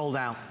just sold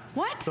out.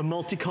 What? The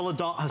multicolor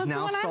dot has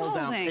now sold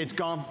out. It's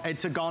gone.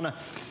 It's a goner.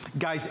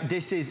 Guys,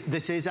 this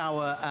is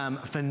our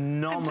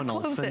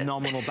phenomenal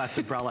better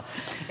umbrella.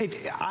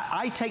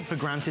 I take for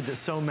granted that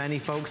so many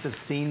folks have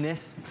seen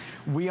this.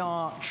 We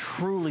are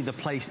truly the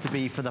place to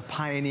be for the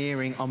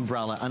pioneering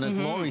umbrella. And as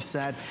Lori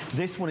said,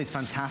 this one is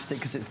fantastic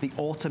because it's the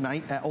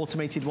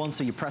automated one.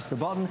 So you press the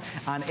button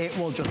and it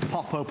will just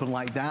pop open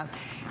like that.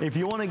 If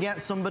you want to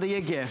get somebody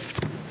a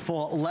gift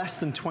for less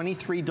than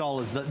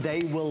 $23 that they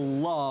will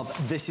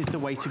love, this is the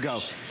way to go.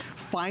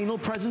 Final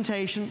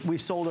presentation. We've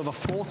sold over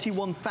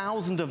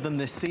 41,000 of them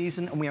this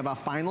season, and we have our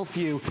final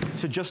few.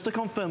 So just to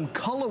confirm,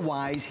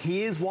 color-wise,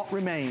 here's what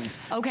remains.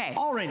 Okay.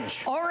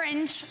 Orange.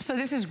 Orange. So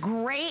this is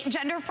great,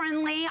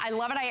 gender-friendly. I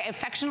love it. I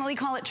affectionately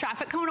call it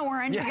traffic cone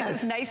orange because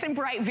it's nice and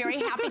bright, very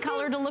happy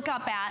color to look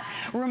up at.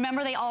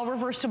 Remember, they all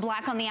reverse to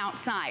black on the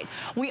outside.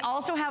 We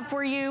also have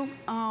for you,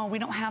 oh, we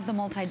don't have the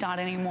multi-dot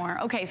anymore.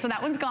 Okay, so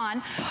that one's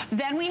gone.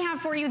 Then we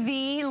have for you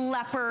the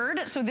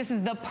leopard. So this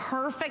is the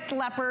perfect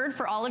leopard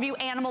for all of you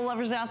animal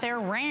lovers out there,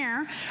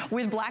 rare,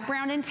 with black,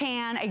 brown, and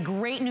tan, a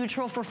great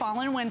neutral for fall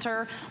and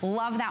winter.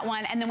 Love that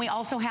one. And then we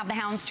also have the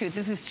houndstooth.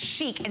 This is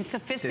chic and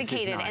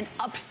sophisticated and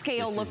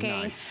upscale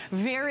looking,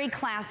 very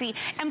classy.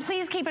 And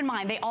please keep in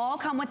mind, they all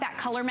come with that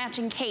color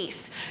matching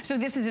case. So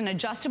this is an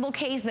adjustable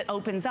case that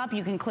opens up.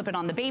 You can clip it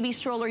on the baby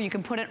stroller. You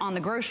can put it on the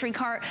grocery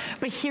cart.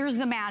 But here's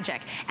the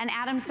magic. And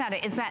Adam said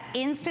it. It's that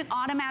instant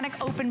automatic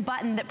open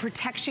button that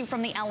protects you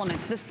from the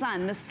elements, the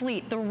sun, the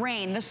sleet, the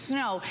rain, the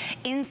snow,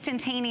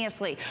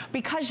 instantaneously.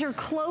 Because you're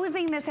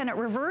closing this and it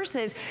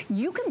reverses,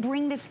 you can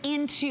bring this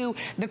into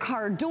the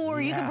car door.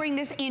 You can bring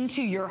this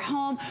into your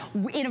home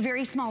in a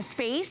very small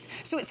space.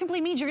 So it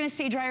simply means you're going to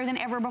stay drier than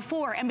ever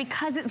before. And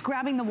because it's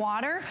grabbing the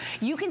water,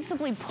 you can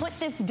simply put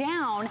this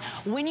down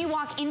when you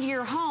walk into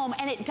your home,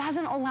 and it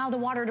doesn't allow the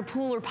water to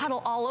pool or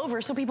puddle all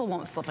over so people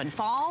won't slip and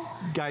fall.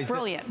 Guys,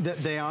 brilliant.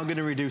 They are going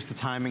to reduce the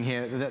timing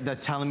here. They're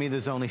telling me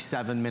there's only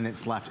 7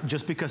 minutes left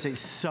just because it's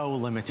so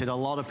limited. A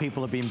lot of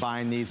people have been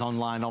buying these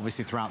online,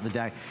 obviously, throughout the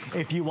day.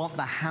 If you want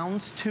the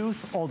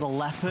houndstooth or the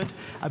leopard,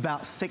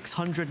 about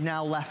 600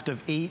 now left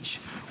of each.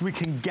 We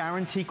can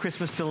guarantee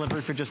Christmas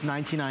delivery for just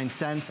 99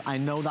 cents. I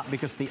know that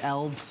because the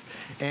elves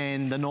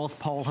in the North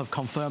Pole have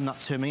confirmed that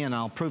to me, and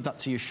I'll prove that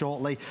to you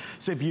shortly.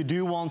 So if you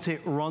do want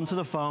it, run to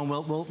the phone.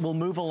 We'll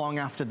move along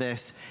after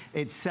this.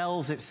 It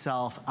sells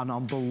itself, and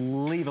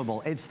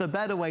unbelievable. It's the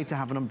better way to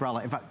have an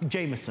umbrella. In fact,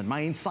 Jameson,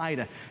 my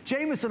insider.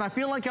 Jameson, I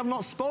feel like I've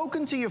not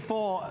spoken to you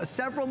for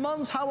several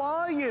months. How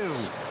are you?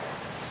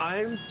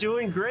 I'm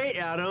doing great,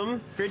 Adam.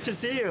 Great to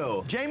see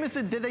you.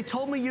 Jameson, they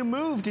told me you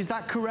moved. Is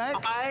that correct?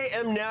 I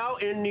am now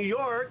in New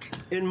York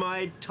in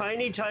my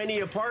tiny,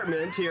 tiny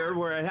apartment here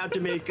where I have to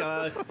make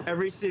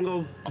every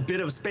single bit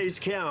of space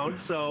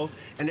count. So,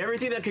 and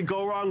everything that could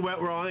go wrong went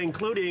wrong,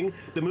 including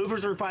the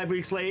movers are 5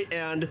 weeks late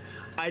and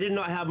I did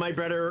not have my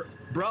better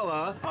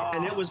umbrella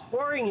and it was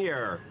pouring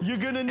here. You're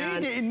gonna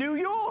need it in New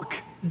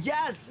York.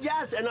 Yes,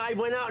 yes. And I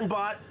went out and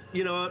bought,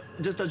 you know,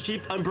 just a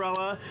cheap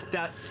umbrella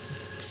that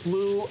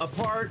flew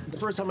apart the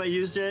first time I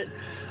used it.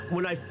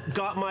 When I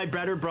got my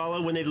better umbrella,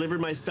 when they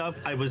delivered my stuff,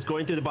 I was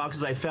going through the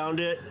boxes, I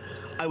found it.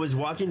 I was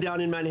walking down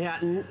in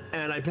Manhattan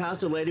and I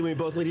passed a lady, we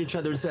both looked at each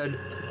other and said,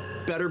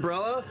 better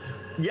umbrella?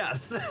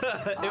 Yes.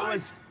 It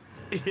was,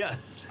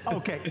 yes.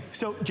 Okay,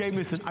 so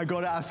Jameson, I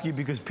gotta ask you,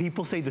 because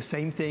people say the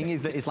same thing,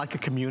 is that it's like a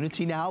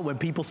community now when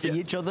people see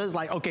each other. It's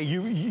like, okay,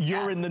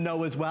 you're in the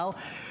know as well.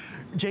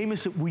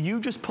 Jameson, will you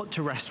just put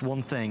to rest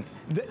one thing?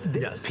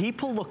 Yes.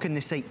 People look and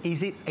they say,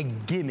 is it a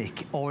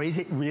gimmick or is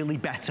it really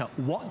better?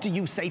 What do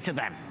you say to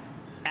them?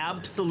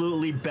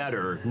 Absolutely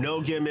better. No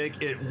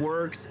gimmick. It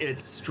works.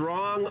 It's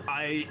strong.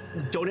 I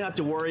don't have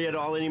to worry at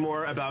all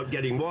anymore about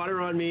getting water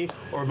on me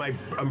or my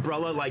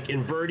umbrella like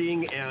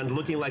inverting and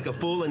looking like a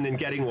fool and then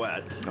getting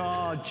wet.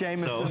 Oh,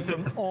 Jameson,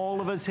 from all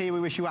of us here,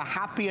 we wish you a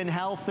happy and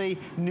healthy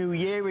new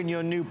year in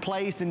your new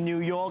place in New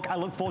York. I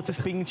look forward to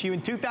speaking to you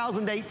in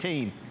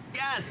 2018.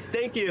 Yes,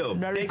 thank you.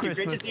 Merry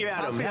Christmas. Great to see you,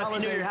 Adam. Happy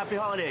New Year, happy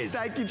holidays.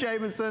 Thank you,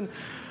 Jameson.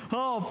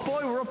 Oh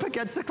boy, we're up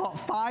against the clock.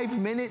 5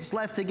 minutes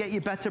left to get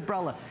your better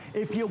umbrella.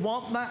 If you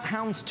want that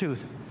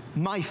houndstooth,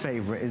 my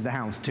favorite is the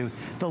houndstooth.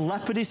 The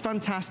leopard is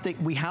fantastic.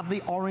 We have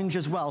the orange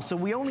as well. So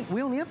we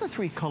only have the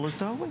 3 colors,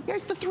 don't we? Yeah,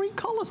 it's the 3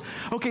 colors.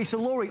 Okay, so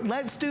Lori,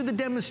 let's do the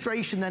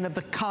demonstration then of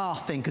the car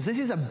thing, because this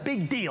is a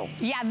big deal.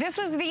 Yeah, this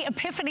was the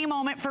epiphany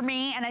moment for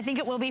me, and I think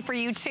it will be for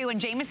you too.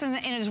 And Jameson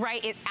is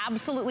right, it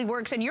absolutely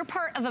works. And you're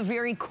part of a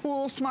very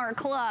cool, smart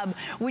club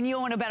when you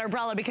own a better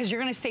umbrella, because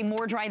you're gonna stay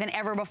more dry than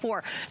ever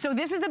before. So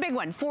this is the big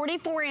one,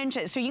 44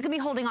 inches. So you can be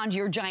holding on to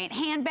your giant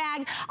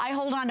handbag. I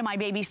hold on to my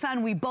baby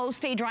son. We both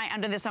stay dry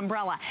under this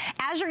umbrella.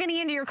 As you're getting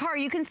into your car,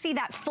 you can see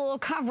that full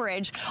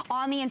coverage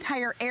on the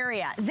entire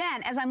area.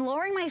 Then, as I'm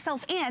lowering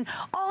myself in,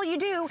 all you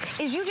do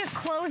is you just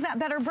close that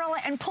better umbrella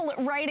and pull it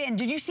right in.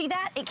 Did you see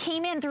that? It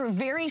came in through a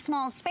very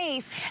small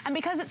space, and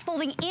because it's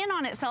folding in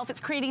on itself,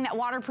 it's creating that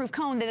waterproof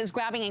cone that is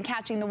grabbing and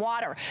catching the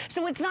water.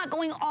 So it's not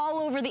going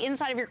all over the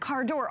inside of your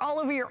car door, all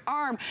over your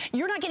arm.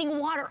 You're not getting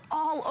water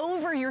all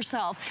over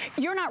yourself.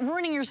 You're not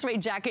ruining your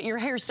suede jacket, your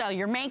hairstyle,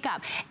 your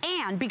makeup.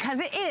 And because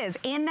it is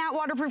in that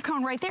waterproof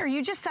cone right there,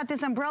 you just set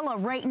this umbrella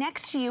right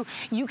next to you.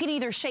 You can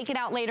either shake it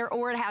out later,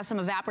 or it has some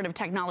evaporative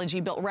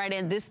technology built right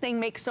in. This thing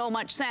makes so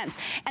much sense.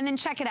 And then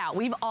check it out.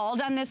 We've all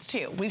done this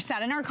too. We've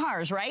sat in our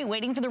cars, right?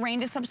 Waiting for the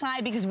rain to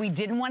subside because we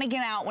didn't want to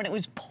get out when it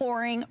was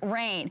pouring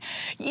rain.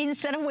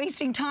 Instead of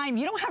wasting time,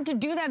 you don't have to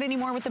do that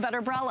anymore with the better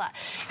umbrella.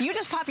 You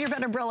just pop your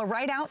better umbrella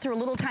right out through a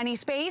little tiny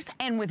space,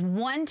 and with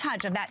one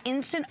touch of that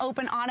instant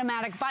open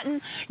automatic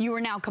button, you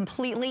are now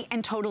completely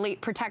and totally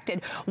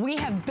protected. We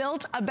have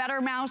built a better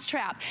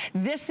mousetrap.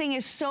 This thing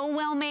is so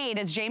well made,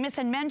 as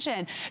Jameson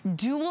mentioned,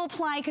 dual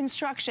ply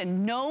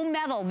construction, no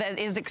metal that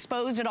is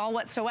exposed at all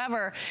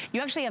whatsoever.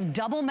 You actually have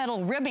double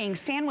metal ribbing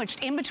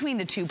sandwiched in between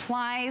the 2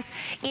 plies.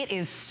 It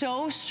is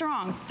so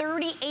strong.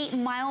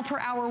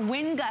 38-mile-per-hour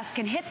wind gusts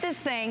can hit this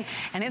thing,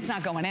 and it's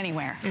not going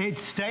anywhere.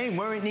 It's staying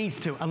where it needs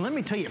to. And let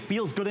me tell you, it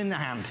feels good in the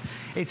hand.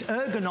 It's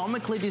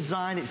ergonomically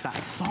designed. It's that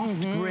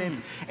soft grip.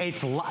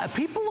 It's light.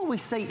 People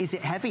always say, is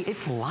it heavy?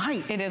 It's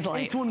light. It is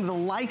light. It's one of the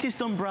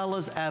lightest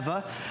umbrellas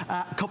ever.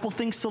 A couple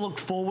things to look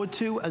forward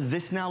to as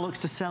this now looks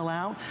to sell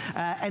out.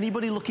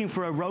 Anybody looking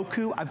for a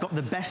Roku, I've got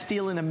the best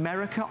deal in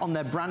America on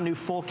their brand new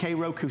 4K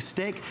Roku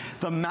stick.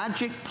 The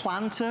magic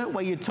planter,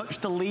 where you touch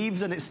the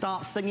leaves and it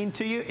starts singing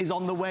to you, is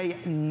on the way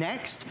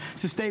next.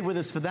 So stay with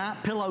us for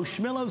that. Pillow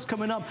Schmillo's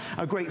coming up.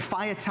 A great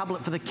fire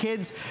tablet for the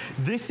kids.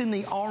 This in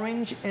the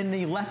orange, in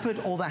the leopard,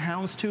 or the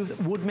houndstooth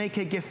would make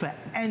a gift for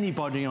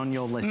anybody on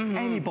your list.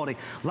 Anybody.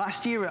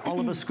 Last year at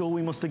Oliver School,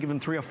 we must have given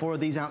 3 or 4 of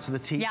these out to the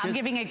teachers. Yeah, I'm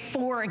giving it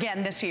 4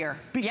 again this year.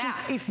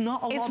 Because it's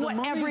not a lot of money.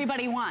 It's what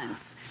everybody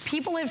wants.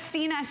 People have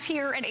seen us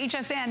here at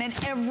HSN, and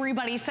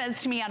everybody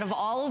says to me, out of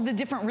all of the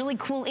different really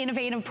cool,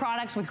 innovative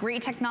products with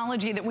great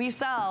technology that we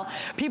sell,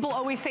 people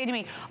always say to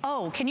me,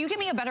 oh, can you give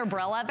me a better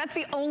umbrella? That's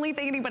the only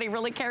thing anybody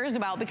really cares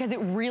about, because it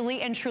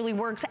really and truly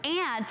works.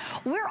 And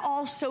we're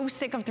all so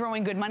sick of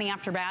throwing good money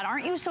after bad.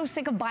 Aren't you so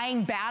sick of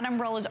buying bad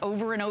umbrellas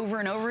over and over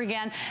and over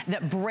again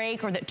that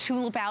break or that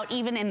tulip out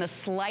even in the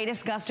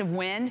slightest gust of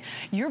wind?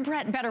 Your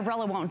better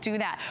umbrella won't do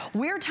that.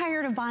 We're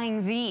tired of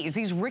buying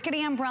these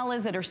rickety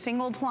umbrellas that are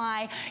single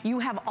ply. You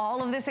have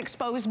all of this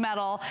exposed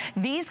metal.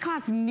 These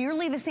cost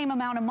nearly the same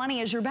amount of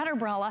money as your better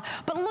umbrella,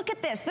 but look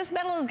at this. This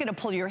metal is gonna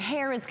pull your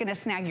hair, it's gonna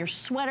snag your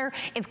sweater,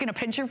 it's gonna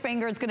pinch your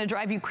finger, it's gonna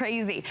drive you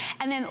crazy.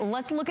 And then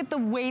let's look at the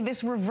way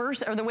this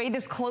the way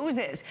this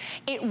closes.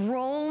 It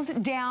rolls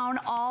down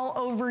all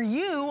over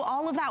you,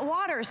 all of that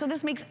water, so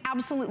this makes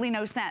absolutely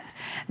no sense.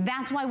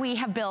 That's why we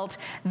have built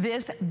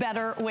this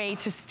better way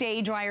to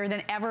stay drier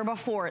than ever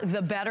before,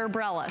 the better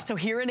umbrella. So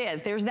here it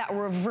is. There's that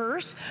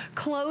reverse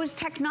close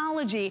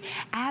technology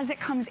as it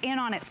comes in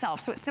on itself.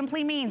 So it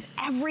simply means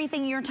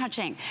everything you're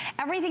touching,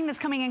 everything that's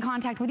coming in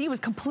contact with you is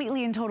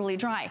completely and totally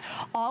dry.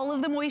 All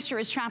of the moisture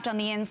is trapped on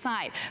the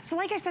inside. So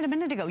like I said a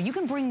minute ago, you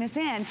can bring this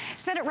in,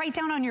 set it right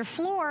down on your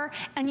floor,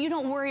 and you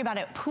don't worry about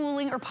it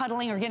pooling or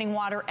puddling or getting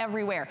water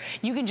everywhere.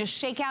 You can just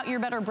shake out your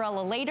better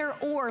umbrella later,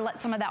 or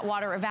let some of that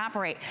water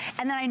evaporate.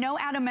 And then I know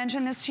Adam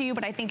mentioned this to you,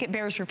 but I think it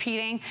bears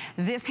repeating.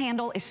 This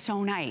handle is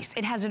so nice.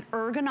 It has an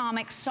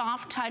ergonomic,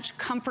 soft touch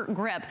comfort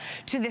grip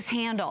to this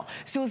handle.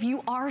 So if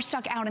you are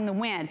stuck out in the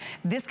wind,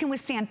 this can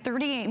withstand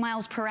 38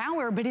 miles per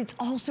hour, but it's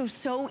also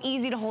so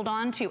easy to hold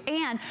on to.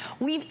 And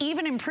we've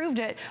even improved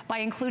it by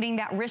including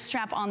that wrist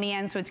strap on the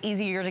end, so it's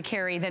easier to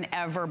carry than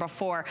ever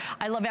before.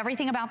 I love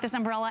everything about this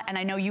umbrella, and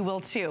I know you will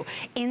too.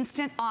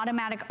 Instant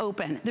automatic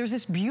open. There's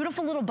this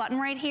beautiful little button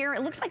right here.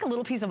 It looks like a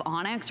little piece of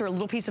onyx or a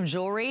little piece of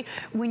jewelry.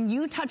 When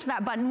you touch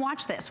that button,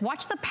 watch this.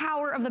 Watch the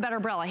power of the Better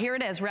umbrella. Here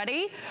it is.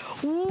 Ready?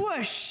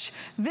 Whoosh.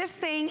 This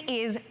thing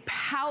is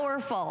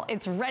powerful.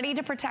 It's ready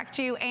to protect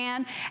you,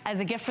 and as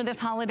a gift for this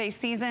holiday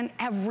season,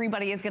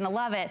 everybody is going to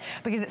love it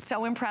because it's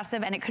so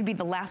impressive, and it could be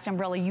the last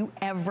umbrella you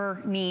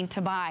ever need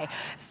to buy.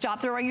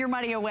 Stop throwing your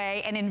money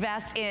away and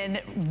invest in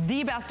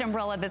the best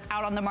umbrella that's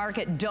out on the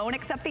market. Don't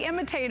accept the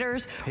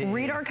imitators.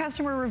 Read our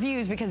customer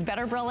reviews because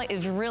Better umbrella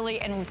is really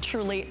and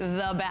truly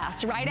the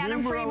best. Right,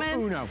 Adam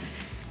Freeman? Uno.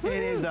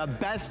 It is the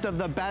best of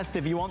the best.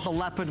 If you want the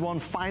leopard one,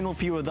 final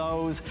few of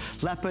those.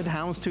 Leopard,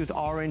 houndstooth,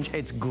 orange.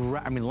 It's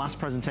great. I mean, last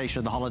presentation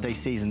of the holiday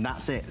season,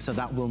 that's it. So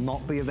that will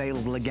not be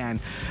available again.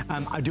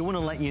 I do want to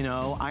let you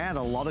know, I had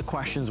a lot of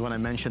questions when I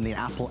mentioned the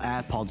Apple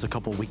AirPods a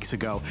couple weeks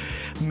ago.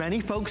 Many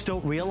folks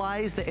don't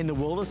realize that in the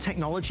world of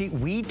technology,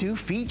 we do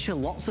feature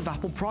lots of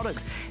Apple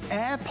products.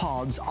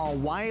 AirPods are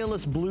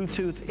wireless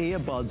Bluetooth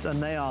earbuds, and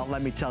they are,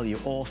 let me tell you,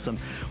 awesome.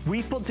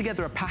 We've put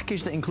together a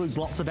package that includes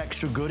lots of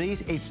extra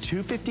goodies. It's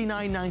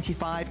 $259.95.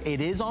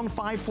 It is on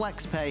 5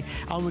 FlexPay,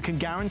 and we can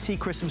guarantee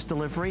Christmas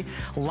delivery.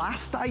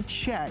 Last I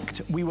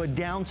checked, we were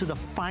down to the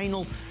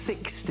final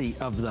 60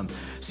 of them.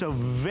 So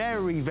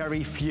very,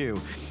 very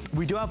few.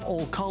 We do have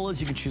all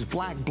colors. You can choose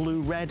black, blue,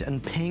 red,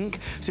 and pink.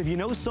 So if you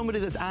know somebody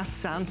that's asked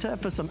Santa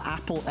for some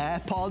Apple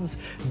AirPods,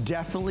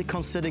 definitely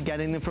consider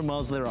getting them from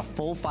us. They're a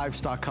full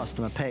 5-star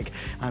customer pick.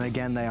 And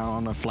again, they are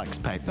on a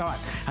FlexPay. All right,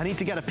 I need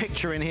to get a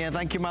picture in here.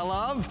 Thank you, my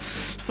love.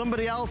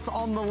 Somebody else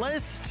on the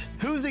list.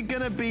 Who's it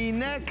gonna be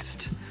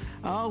next?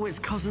 Oh, it's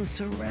Cousin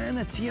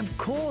Serenity, of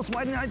course.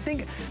 Why didn't I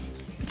think?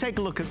 Take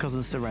a look at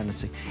Cousin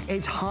Serenity.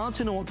 It's hard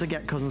to know what to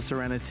get Cousin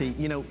Serenity.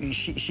 You know,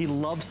 she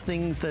loves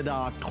things that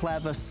are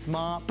clever,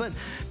 smart, but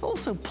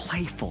also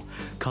playful.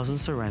 Cousin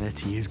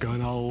Serenity is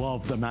gonna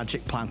love the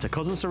Magic Planter.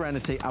 Cousin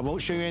Serenity, I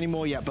won't show you any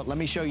more yet, but let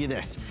me show you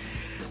this.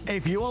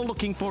 If you are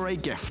looking for a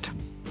gift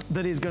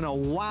that is gonna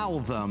wow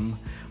them,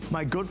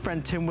 my good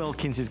friend Tim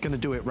Wilkins is gonna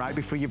do it right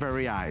before your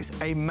very eyes.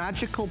 A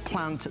magical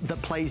plant that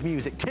plays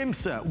music. Tim,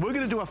 sir, we're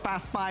gonna do a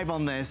fast 5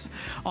 on this,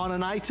 on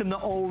an item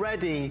that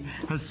already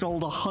has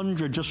sold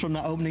 100 just from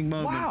that opening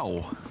moment.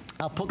 Wow.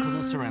 I'll put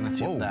Cousin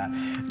Serenity up there.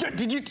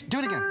 Did you do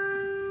it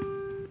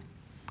again?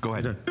 Go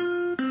ahead.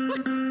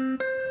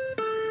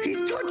 He's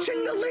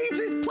touching the leaves,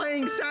 it's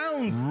playing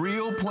sounds.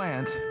 Real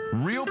plant.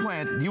 Real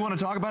plant. Do you want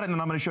to talk about it, and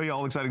then I'm going to show you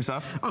all exciting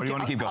stuff? Okay, or do you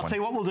want to keep going? I'll tell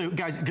you what we'll do,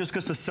 guys, just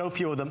because there's so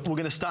few of them, we're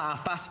going to start our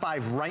Fast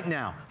 5 right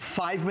now.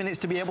 5 minutes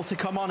to be able to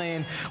come on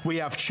in. We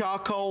have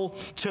charcoal,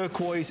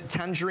 turquoise,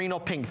 tangerine, or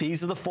pink.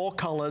 These are the 4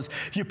 colors.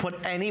 You put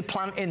any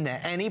plant in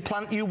there, any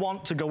plant you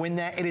want to go in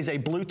there. It is a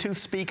Bluetooth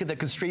speaker that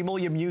can stream all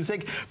your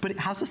music, but it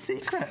has a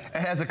secret.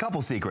 It has a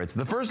couple secrets.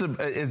 The first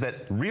is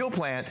that real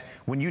plant,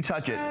 when you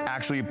touch it,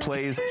 actually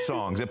plays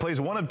songs. It plays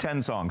 1 of 10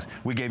 songs.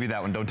 We gave you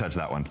that one. Don't touch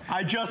that one.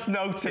 I just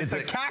noticed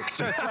a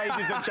cactus,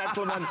 ladies and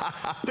gentlemen.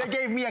 They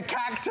gave me a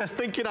cactus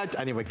thinking I'd...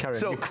 Anyway, carry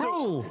on. You're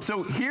cruel.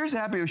 So here's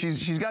Happy.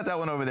 She's got that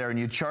one over there, and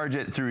you charge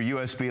it through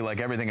USB like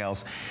everything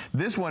else.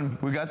 This one,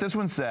 we got this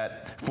one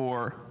set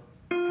for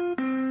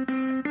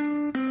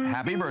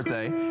Happy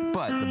Birthday,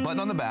 but the button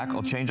on the back,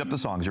 I'll change up the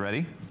songs. You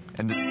ready?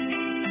 And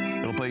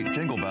it'll play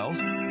Jingle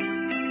Bells.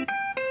 Are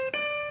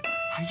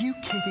you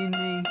kidding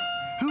me?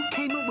 Who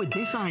came up with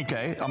this idea?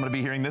 Okay, I'm gonna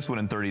be hearing this one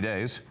in 30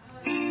 days.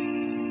 You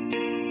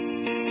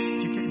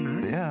getting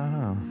married?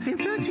 Yeah. In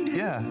 30 days?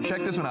 Yeah,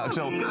 check this one out.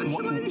 So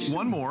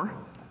one more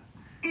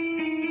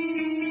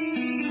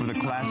for the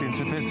classy and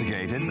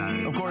sophisticated.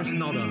 No, of course,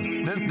 not us.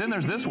 Then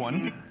there's this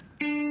one.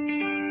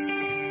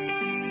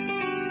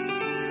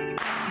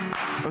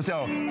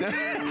 So,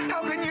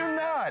 how can you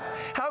not?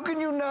 How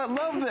can you not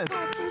love this?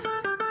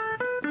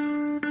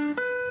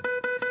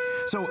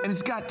 So, and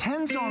it's got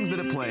 10 songs that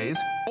it plays,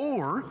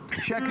 or,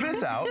 check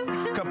this out.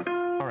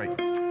 All right.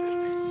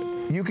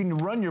 You can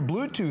run your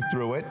Bluetooth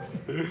through it.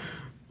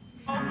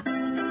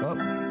 Oh,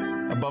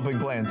 I'm bumping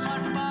plants.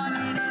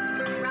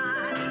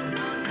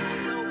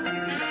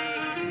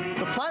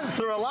 The plants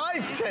are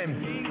alive,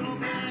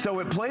 Tim. So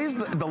it plays,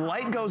 the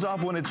light goes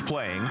off when it's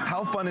playing.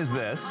 How fun is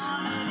this?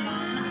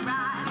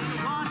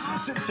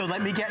 So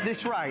let me get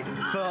this right.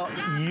 For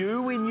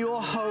you in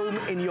your home,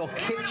 in your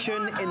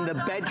kitchen, in the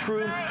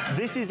bedroom,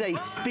 this is a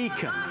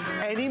speaker.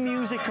 Any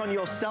music on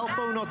your cell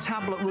phone or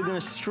tablet, we're going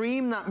to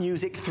stream that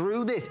music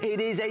through this.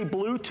 It is a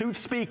Bluetooth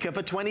speaker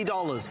for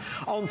 $20.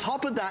 On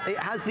top of that, it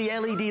has the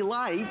LED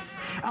lights,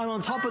 and on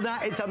top of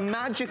that, it's a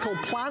magical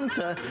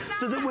planter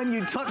so that when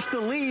you touch the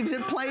leaves,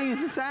 it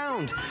plays the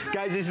sound.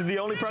 Guys, this is the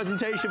only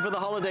presentation for the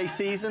holiday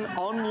season.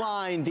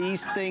 Online,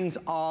 these things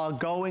are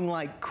going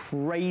like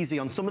crazy.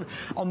 On some of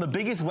on the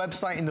biggest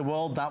website in the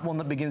world, that one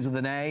that begins with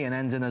an A and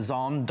ends in a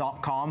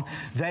zon.com.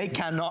 They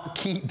cannot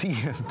keep the...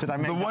 Did I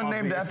make the one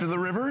named after the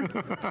river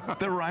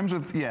that rhymes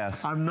with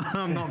yes? I'm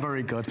not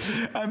very good.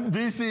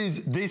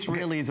 This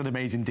really is an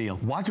amazing deal.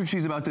 Watch what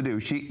she's about to do.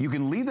 You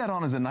can leave that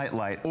on as a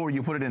nightlight, or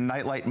you put it in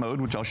nightlight mode,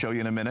 which I'll show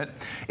you in a minute.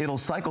 It'll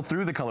cycle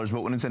through the colors,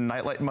 but when it's in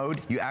nightlight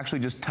mode, you actually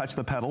just touch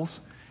the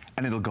pedals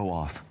and it'll go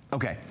off.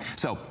 Okay,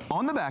 so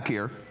on the back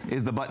here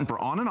is the button for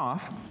on and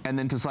off, and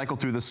then to cycle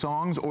through the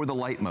songs or the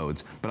light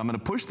modes. But I'm gonna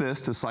push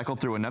this to cycle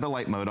through another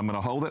light mode. I'm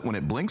gonna hold it when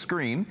it blinks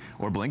green,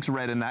 or blinks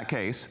red in that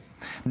case.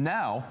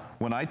 Now,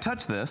 when I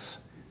touch this,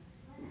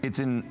 it's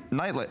in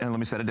nightlight, and let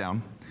me set it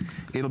down.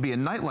 It'll be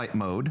in nightlight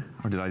mode,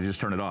 or did I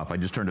just turn it off? I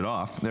just turned it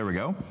off, there we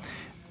go.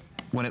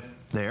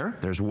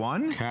 There's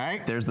one.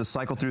 Okay. There's the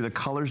cycle through the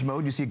colors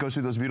mode. You see it goes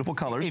through those beautiful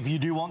colors. If you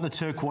do want the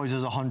turquoise,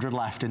 there's 100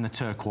 left in the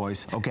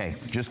turquoise. Okay,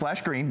 just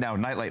flash green. Now,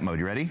 nightlight mode,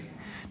 you ready?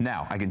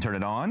 Now, I can turn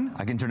it on.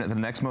 I can turn it to the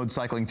next mode,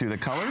 cycling through the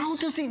colors. How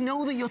does it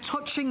know that you're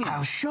touching it?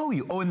 I'll show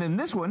you. Oh, and then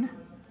this one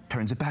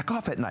turns it back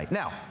off at night.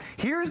 Now,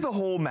 here's the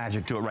whole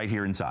magic to it right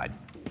here inside.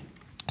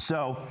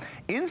 So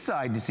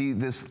inside, you see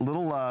this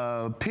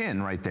little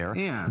pin right there.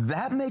 Yeah.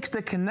 That makes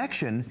the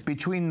connection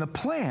between the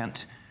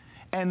plant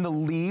and the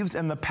leaves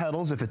and the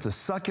petals, if it's a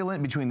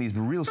succulent, between these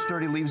real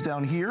sturdy leaves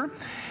down here.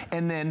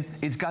 And then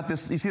it's got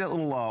this, you see that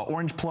little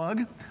orange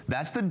plug?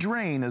 That's the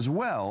drain as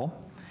well.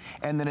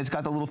 And then it's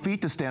got the little feet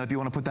to stand up. You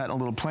want to put that in a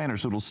little planter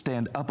so it'll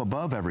stand up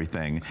above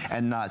everything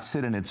and not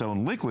sit in its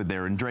own liquid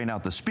there and drain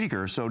out the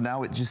speaker. So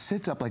now it just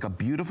sits up like a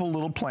beautiful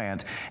little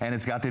plant, and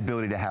it's got the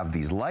ability to have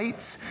these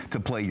lights, to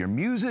play your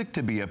music,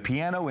 to be a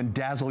piano and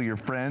dazzle your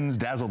friends,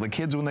 dazzle the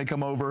kids when they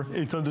come over.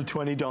 It's under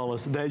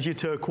 $20. There's your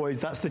turquoise.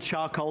 That's the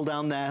charcoal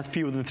down there,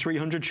 fewer than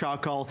 300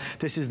 charcoal.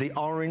 This is the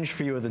orange,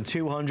 fewer than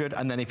 200.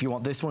 And then if you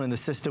want this one in the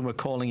system, we're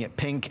calling it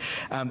pink.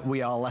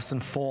 We are less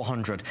than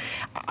 400.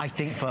 I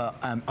think for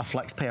a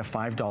flex pay of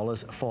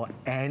 $5 for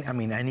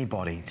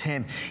anybody.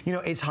 Tim, you know,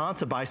 it's hard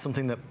to buy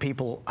something that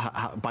people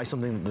buy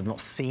something that they've not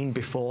seen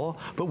before,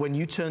 but when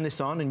you turn this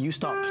on and you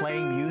start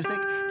playing music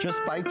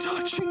just by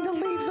touching the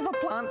leaves of a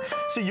plant,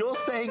 so you're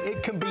saying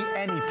it can be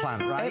any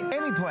plant, right?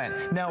 Any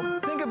plant. Now,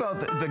 think about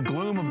the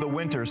gloom of the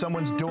winter,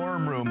 someone's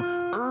dorm room,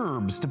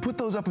 herbs, to put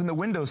those up in the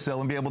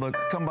windowsill and be able to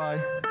come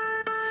by.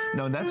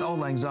 No, that's auld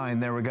lang syne.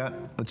 There we go.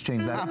 Let's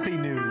change that. Happy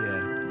New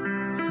Year.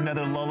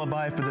 Another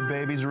lullaby for the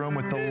baby's room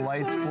with the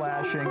lights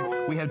flashing. So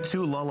cool. We have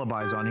 2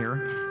 lullabies on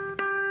here.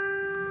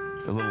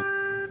 A little.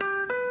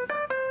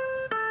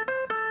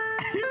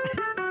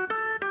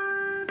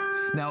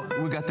 Now,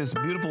 we've got this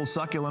beautiful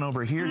succulent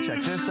over here.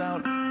 Check this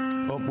out.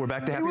 Oh, we're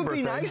back to happy birthday. It would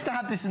be nice to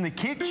have this in the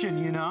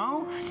kitchen, you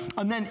know?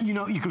 And then, you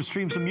know, you could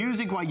stream some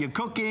music while you're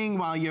cooking,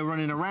 while you're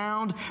running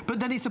around. But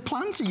then it's a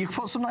planter. You can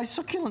put some nice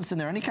succulents in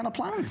there. Any kind of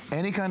plants.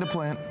 Any kind of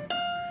plant.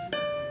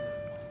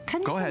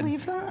 Can you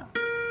believe that?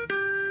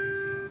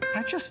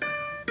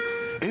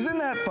 Isn't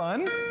that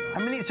fun? I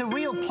mean, it's a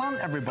real plant,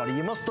 everybody.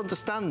 You must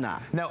understand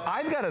that. Now,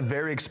 I've got a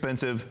very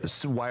expensive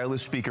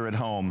wireless speaker at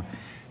home.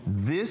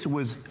 This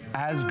was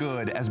as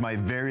good as my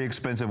very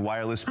expensive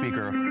wireless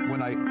speaker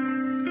when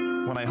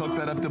I hooked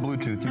that up to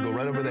Bluetooth. You go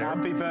right over there.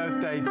 Happy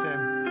birthday,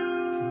 Tim.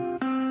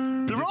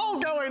 They're all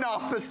going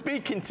off. They're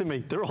speaking to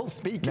me. They're all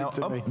speaking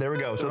to me. There we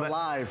go. So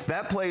live.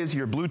 That plays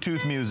your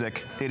Bluetooth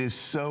music. It is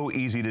so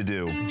easy to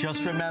do.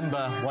 Just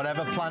remember,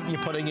 whatever plant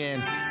you're putting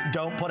in,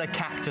 don't put a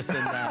cactus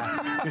in there.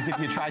 Because if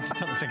you try to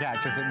touch the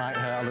cactus, it might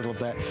hurt a little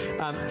bit.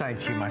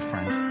 Thank you, my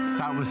friend.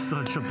 That was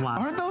such a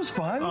blast. Aren't those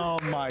fun? Oh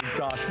my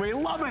gosh, we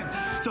love it.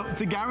 So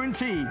to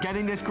guarantee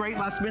getting this great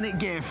last minute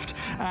gift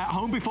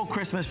home before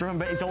Christmas,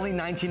 remember, it's only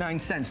 99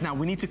 cents. Now,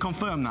 we need to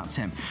confirm that,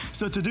 Tim.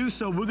 So to do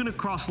so, we're gonna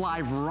cross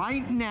live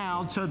right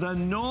now to the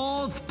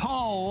North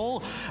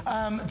Pole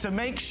to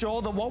make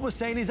sure that what we're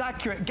saying is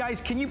accurate. Guys,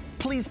 can you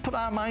please put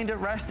our mind at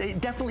rest?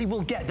 It definitely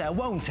will get there,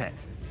 won't it?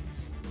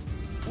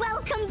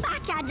 Welcome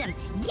back, Adam.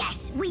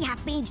 Yes, we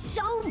have been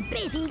so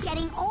busy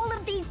getting all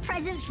of these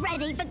presents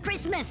ready for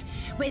Christmas,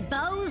 with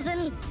bows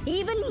and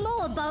even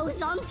more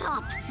bows on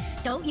top.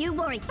 Don't you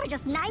worry, for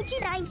just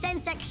 99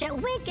 cents extra,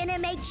 we're gonna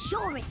make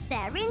sure it's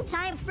there in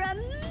time for a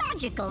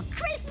magical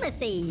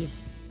Christmas Eve.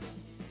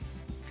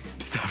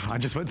 Stuff. I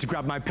just went to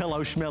grab my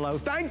pillow schmillo.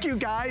 Thank you,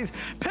 guys.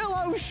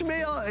 Pillow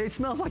schmill. It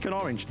smells like an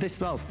orange. This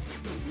smells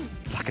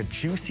like a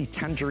juicy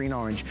tangerine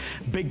orange.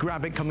 Big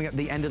grab it coming at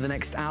the end of the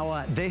next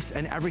hour. This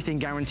and everything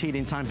guaranteed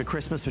in time for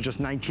Christmas for just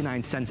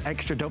 99 cents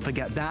extra. Don't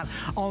forget that.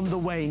 On the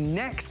way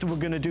next, we're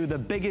going to do the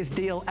biggest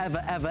deal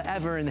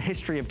ever in the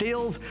history of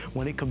deals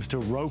when it comes to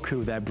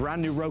Roku, their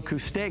brand new Roku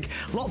stick.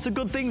 Lots of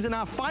good things in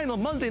our final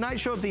Monday night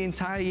show of the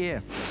entire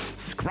year.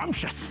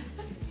 Scrumptious.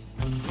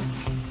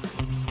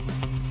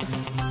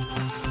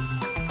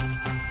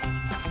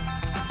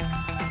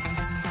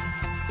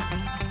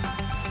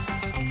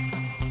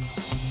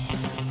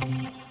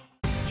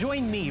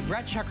 Join me,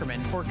 Brett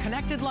Chuckerman, for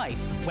Connected Life,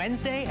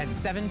 Wednesday at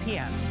 7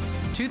 p.m.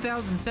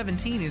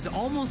 2017 is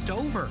almost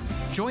over.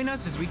 Join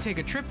us as we take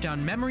a trip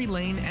down memory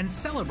lane and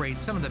celebrate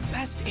some of the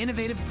best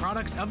innovative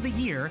products of the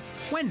year,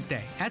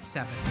 Wednesday at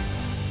 7.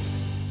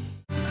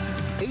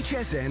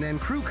 HSN and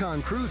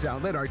CrewCon Cruise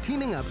Outlet are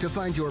teaming up to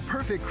find your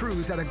perfect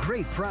cruise at a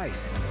great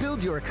price.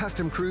 Build your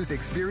custom cruise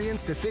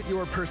experience to fit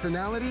your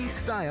personality,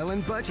 style,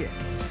 and budget.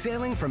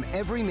 Sailing from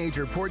every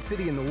major port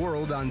city in the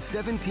world on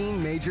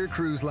 17 major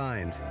cruise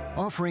lines.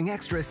 Offering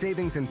extra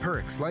savings and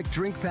perks like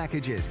drink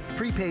packages,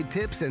 prepaid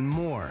tips, and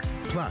more.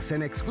 Plus,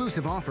 an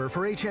exclusive offer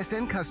for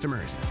HSN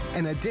customers.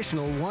 An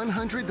additional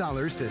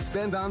 $100 to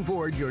spend on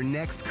board your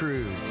next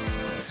cruise.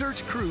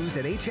 Search cruise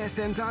at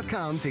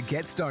hsn.com to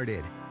get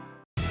started.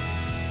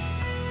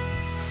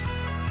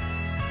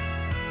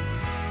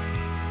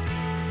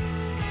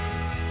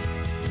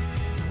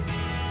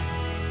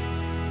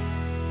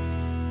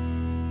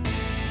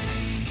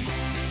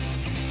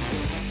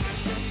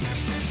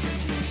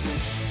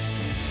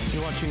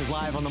 Watching us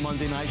live on the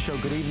Monday Night Show.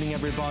 Good evening,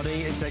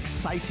 everybody. It's an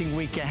exciting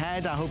week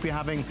ahead. I hope you're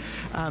having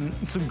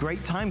some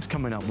great times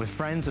coming up with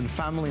friends and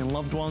family and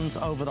loved ones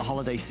over the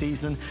holiday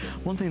season.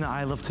 One thing that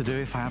I love to do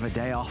if I have a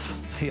day off,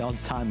 the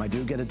odd time I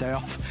do get a day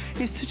off,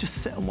 is to just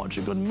sit and watch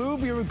a good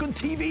movie or a good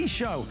TV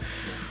show.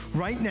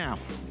 Right now,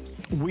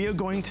 we are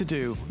going to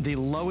do the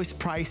lowest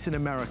price in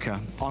America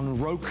on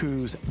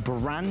Roku's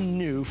brand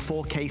new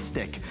 4K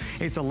stick.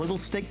 It's a little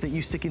stick that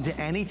you stick into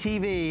any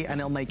TV and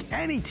it'll make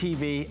any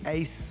TV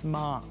a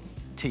smart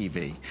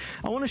TV.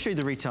 I want to show you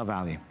the retail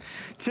value.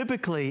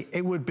 Typically,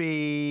 it would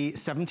be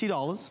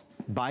 $70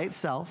 by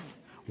itself.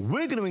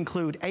 We're going to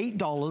include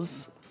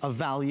 $8 of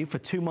value for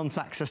 2 months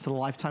access to the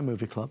Lifetime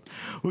Movie Club.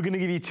 We're going to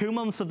give you 2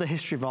 months of the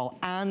History Vault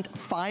and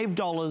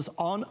 $5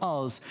 on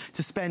us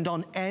to spend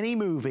on any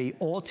movie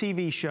or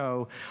TV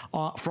show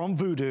from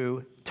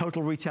Vudu.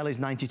 Total retail is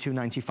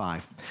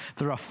 $92.95.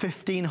 There are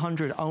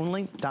 1,500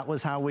 only. That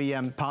was how we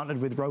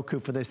partnered with Roku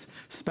for this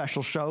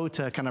special show,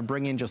 to kind of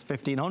bring in just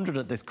 1,500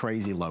 at this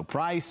crazy low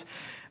price.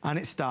 And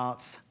it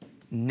starts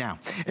now.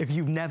 If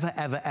you've never,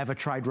 ever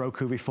tried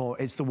Roku before,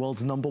 it's the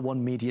world's #1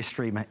 media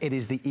streamer. It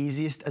is the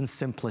easiest and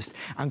simplest.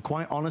 And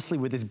quite honestly,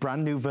 with this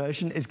brand new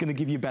version, it's going to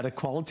give you better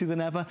quality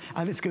than ever,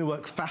 and it's going to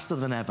work faster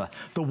than ever.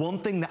 The one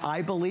thing that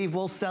I believe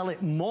will sell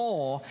it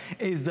more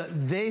is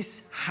that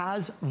this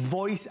has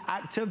voice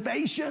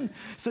activation.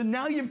 So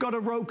now you've got a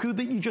Roku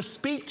that you just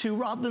speak to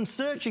rather than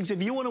searching. So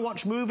if you want to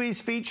watch movies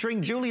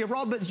featuring Julia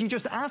Roberts, you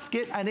just ask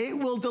it and it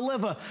will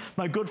deliver.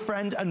 My good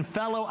friend and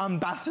fellow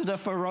ambassador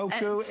for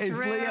Roku is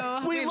Leah.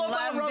 We love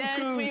our Rokus.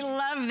 this. We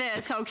love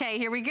this. Okay,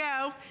 here we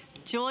go.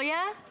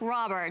 Julia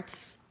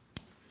Roberts.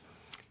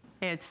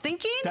 It's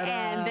thinking,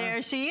 and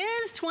there she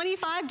is.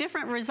 25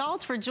 different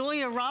results for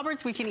Julia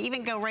Roberts. We can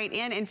even go right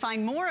in and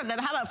find more of them.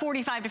 How about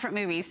 45 different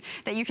movies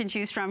that you can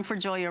choose from for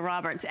Julia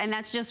Roberts? And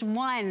that's just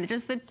one,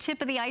 just the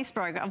tip of the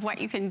iceberg of what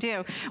you can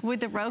do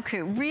with the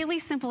Roku. Really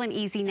simple and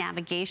easy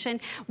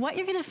navigation. What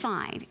you're gonna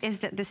find is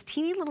that this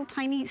teeny little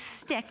tiny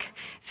stick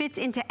fits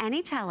into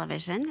any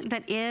television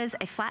that is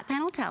a flat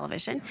panel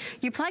television.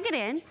 You plug it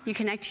in, you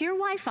connect to your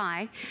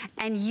Wi-Fi,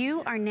 and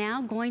you are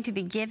now going to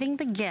be giving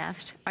the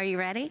gift, are you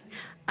ready?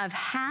 Of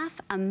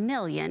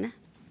 500,000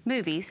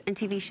 movies and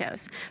TV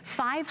shows.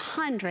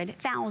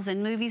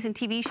 500,000 movies and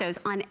TV shows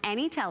on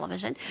any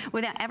television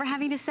without ever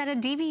having to set a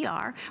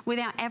DVR,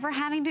 without ever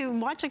having to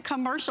watch a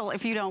commercial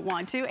if you don't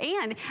want to,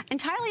 and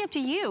entirely up to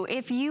you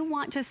if you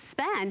want to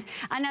spend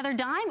another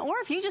dime or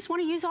if you just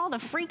want to use all the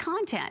free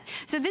content.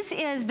 So this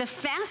is the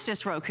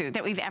fastest Roku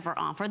that we've ever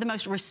offered, the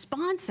most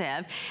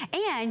responsive,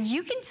 and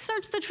you can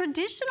search the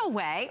traditional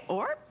way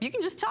or you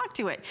can just talk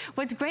to it.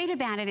 What's great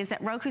about it is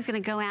that Roku's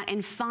going to go out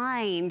and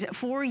find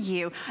for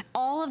you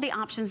all of the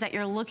options that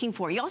you're looking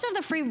for. You also have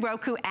the free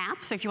Roku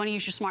app, so if you want to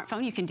use your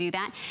smartphone, you can do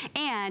that.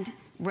 And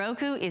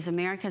Roku is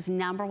America's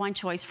 #1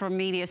 choice for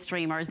media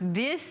streamers.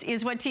 This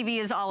is what TV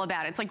is all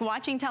about. It's like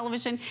watching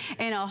television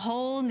in a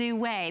whole new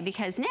way,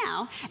 because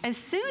now, as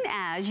soon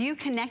as you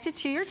connect it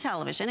to your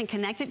television and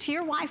connect it to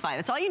your Wi-Fi,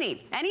 that's all you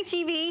need, any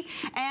TV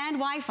and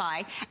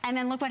Wi-Fi, and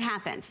then look what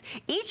happens.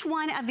 Each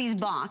one of these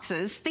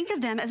boxes, think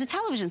of them as a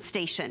television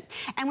station.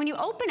 And when you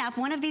open up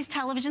one of these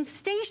television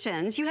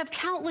stations, you have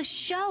countless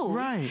shows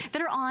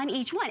that are on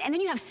each one. And then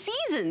you have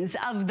seasons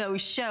of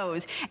those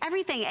shows.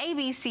 Everything,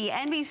 ABC,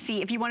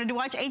 NBC, if you wanted to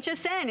watch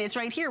HSN, it's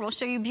right here. We'll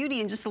show you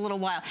beauty in just a little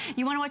while.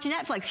 You want to watch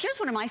Netflix? Here's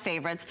one of my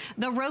favorites,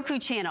 the Roku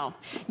channel.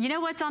 You know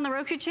what's on the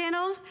Roku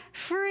channel?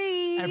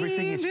 Free.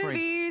 Everything is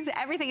movies. free.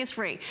 Everything is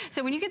free.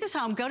 So when you get this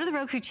home, go to the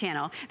Roku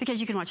channel, because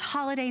you can watch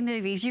holiday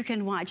movies, you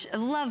can watch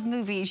love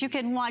movies, you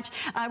can watch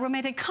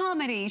romantic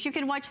comedies, you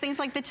can watch things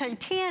like the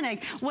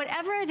Titanic.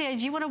 Whatever it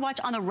is you want to watch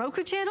on the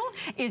Roku channel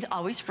is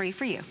always free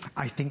for you.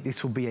 I think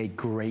this will be a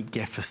great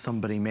gift for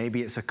somebody.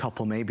 Maybe it's a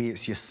couple, maybe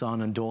it's your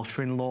son and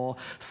daughter-in-law,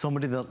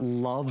 somebody that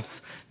loves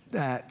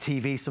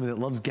TV, somebody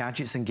that loves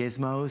gadgets and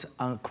gizmos,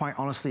 quite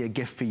honestly, a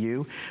gift for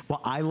you.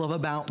 What I love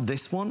about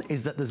this one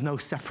is that there's no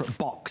separate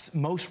box.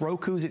 Most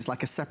Rokus, it's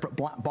like a separate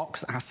black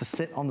box that has to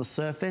sit on the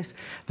surface.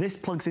 This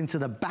plugs into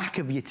the back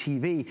of your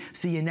TV,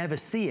 so you never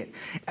see it.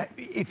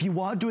 If you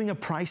are doing a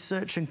price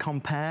search and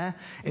compare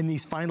in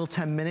these final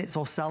 10 minutes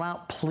or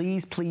sellout,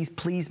 please, please,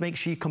 please make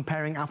sure you're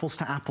comparing apples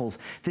to apples.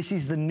 This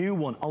is the new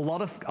one. A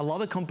lot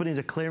of companies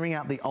are clearing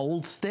out the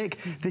old stick.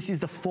 This is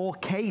the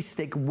 4K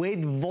stick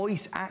with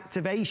voice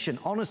activation. inflation,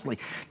 honestly,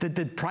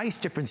 the price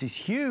difference is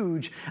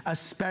huge,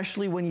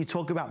 especially when you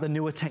talk about the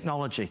newer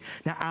technology.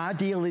 Now, our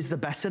deal is the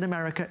best in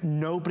America.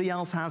 Nobody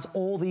else has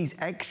all these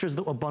extras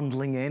that we're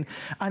bundling in.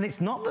 And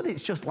it's not that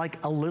it's just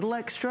like a little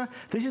extra.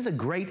 This is a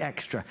great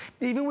extra.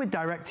 Even with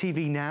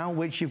DirecTV Now,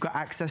 which you've got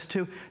access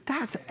to,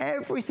 that's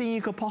everything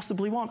you could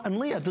possibly want. And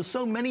Leah, there's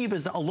so many of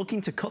us that are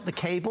looking to cut the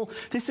cable.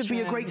 This would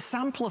be a great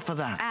sampler for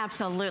that.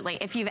 Absolutely.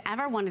 If you've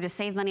ever wanted to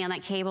save money on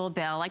that cable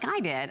bill, like I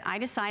did, I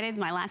decided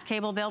my last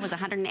cable bill was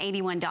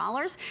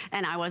 $181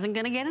 and I wasn't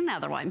going to get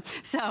another one.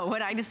 So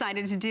what I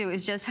decided to do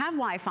is just have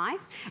Wi-Fi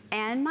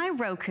and my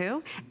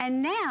Roku,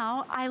 and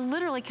now I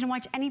literally can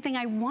watch anything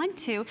I want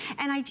to,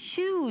 and I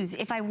choose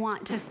if I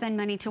want to spend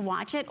money to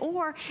watch it,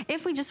 or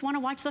if we just want to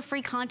watch the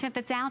free content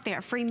that's out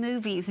there, free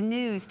movies,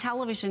 news,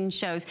 television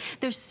shows.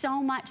 There's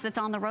so much that's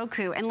on the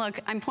Roku. And look,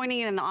 I'm pointing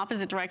it in the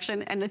opposite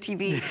direction, and the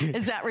TV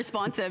is that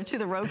responsive to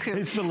the Roku.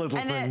 It's the little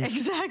things.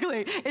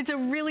 Exactly. It's a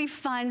really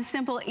fun,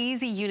 simple,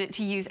 easy unit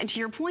to use. And to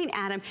your point,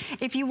 Adam,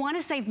 if you want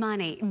to save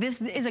money,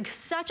 this is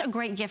such a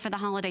great gift for the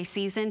holiday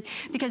season,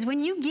 because when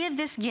you give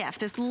this gift,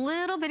 this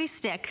little bitty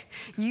stick,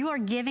 you are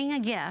giving a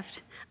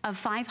gift of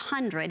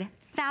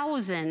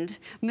 500,000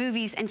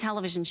 movies and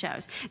television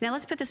shows. Now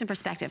let's put this in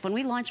perspective. When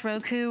we launched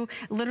Roku,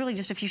 literally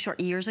just a few short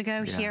years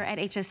ago here at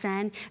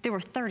HSN, there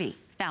were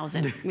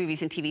 30,000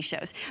 movies and TV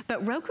shows.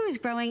 But Roku is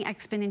growing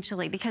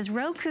exponentially because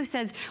Roku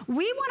says,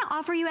 we want to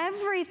offer you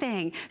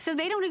everything, so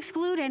they don't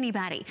exclude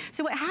anybody.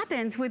 So what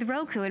happens with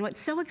Roku, and what's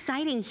so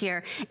exciting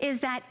here, is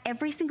that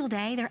every single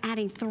day they're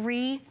adding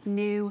 3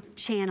 new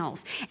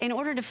channels. In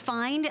order to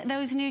find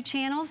those new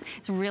channels,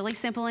 it's really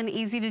simple and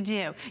easy to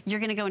do. You're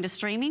going to go into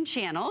streaming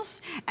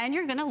channels and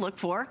you're going to look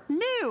for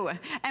new.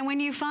 And when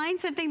you find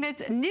something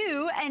that's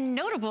new and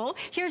notable,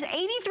 here's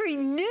 83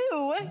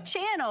 new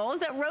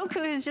channels that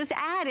Roku has just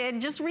added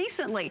just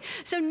recently.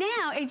 So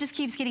now it just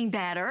keeps getting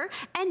better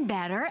and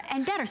better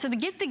and better. So the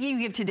gift that you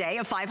give today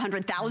of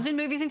 500,000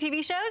 movies and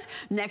TV shows,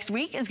 next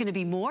week is going to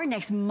be more,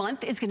 next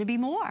month is going to be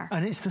more.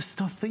 And it's the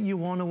stuff that you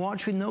want to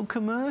watch with no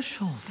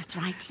commercials. That's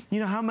right.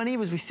 You know, how many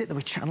of us, we sit there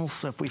with channel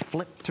surf, we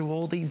flip through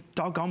all these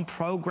doggone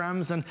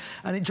programs, and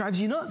it drives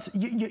you nuts.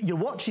 You're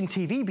watching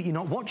TV, but you're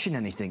not watching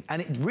anything.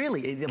 And it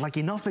really, like,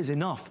 enough is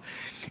enough.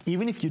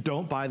 Even if you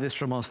don't buy this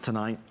from us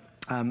tonight,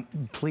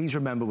 please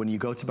remember, when you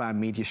go to buy a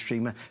media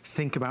streamer,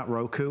 think about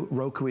Roku.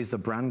 Roku is the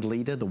brand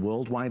leader, the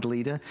worldwide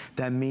leader.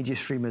 Their media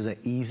streamers are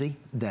easy,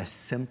 they're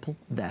simple,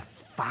 they're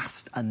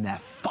fast, and they're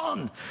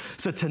fun.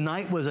 So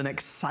tonight was an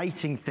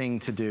exciting thing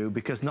to do,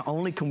 because not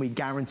only can we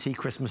guarantee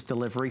Christmas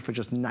delivery for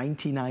just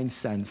 99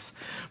 cents,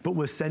 but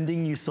we're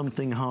sending you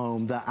something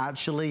home that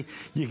actually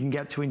you can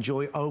get to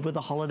enjoy over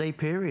the holiday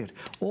period.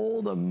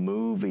 All the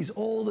movies,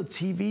 all the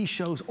TV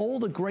shows, all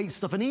the great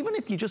stuff. And even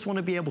if you just want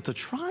to be able to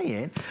try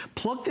it,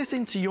 plug this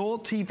into your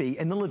TV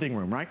in the living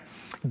room, right?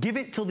 Give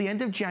it till the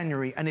end of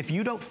January, and if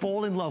you don't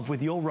fall in love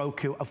with your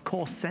Roku, of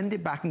course, send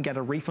it back and get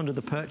a refund of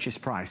the purchase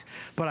price.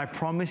 But I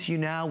promise you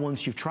now,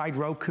 once you've tried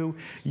Roku,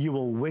 you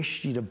will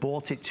wish you'd have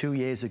bought it 2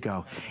 years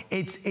ago.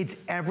 It's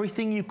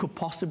everything you could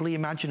possibly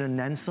imagine and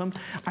then some.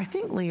 I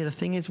think, Leah, the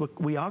thing is,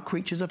 we are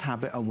creatures of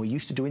habit, and we're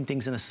used to doing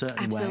things in a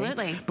certain way.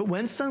 Absolutely. But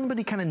when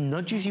somebody kind of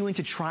nudges you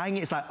into trying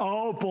it, it's like,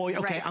 oh boy,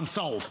 okay, I'm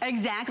sold.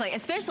 Exactly,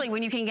 especially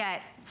when you can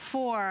get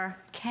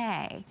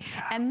 4K.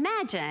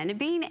 Imagine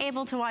being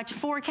able to watch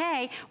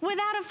 4K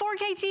without a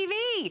 4K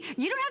TV.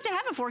 You don't have to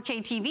have a 4K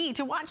TV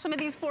to watch some of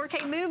these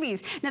 4K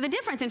movies. Now, the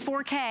difference in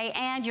 4K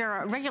and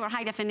your regular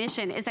high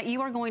definition is that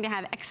you are going to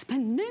have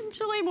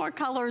exponentially more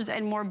colors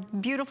and more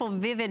beautiful,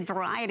 vivid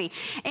variety.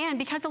 And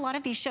because a lot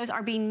of these shows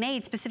are being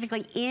made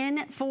specifically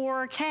in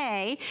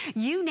 4K,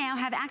 you now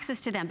have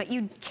access to them. But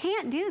you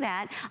can't do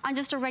that on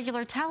just a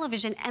regular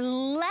television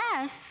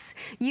unless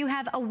you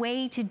have a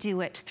way to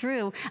do it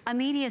through a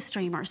media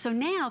streamer. So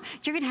now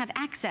you're going to have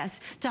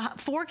access to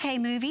 4K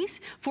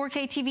movies,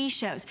 4K TV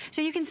shows.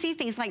 So you can see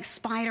things like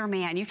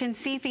Spider-Man. You can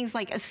see things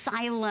like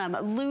Asylum,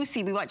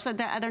 Lucy. We watched that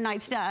the other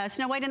night,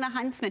 Snow White and the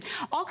Huntsman.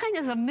 All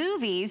kinds of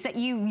movies that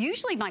you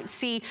usually might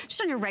see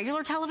just on your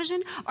regular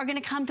television are going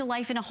to come to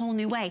life in a whole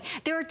new way.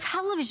 There are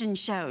television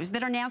shows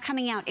that are now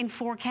coming out in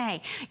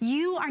 4K.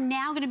 You are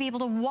now going to be able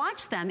to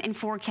watch them in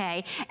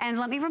 4K. And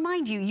let me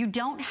remind you, you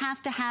don't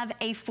have to have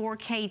a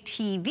 4K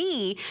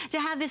TV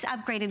to have this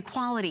upgraded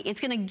quality. It's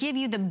going to give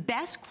you the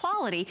best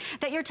quality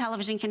that your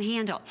television can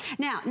handle.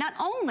 Now, not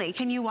only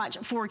can you watch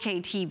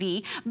 4K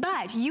TV,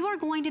 but you are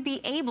going to be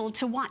able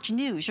to watch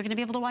news. You're going to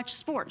be able to watch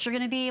sports. You're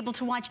going to be able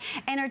to watch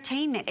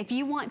entertainment. If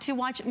you want to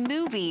watch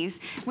movies,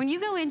 when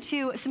you go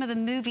into some of the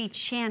movie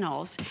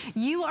channels,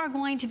 you are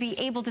going to be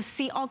able to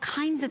see all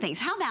kinds of things.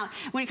 How about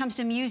when it comes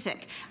to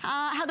music?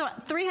 How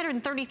about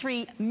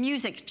 333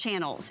 music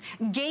channels,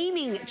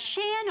 gaming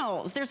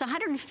channels? There's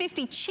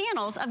 150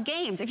 channels of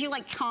games. If you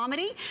like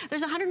comedy,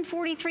 there's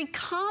 143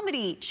 with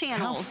comedy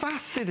channels. How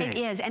fast it is. It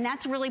is, and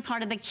that's really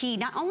part of the key.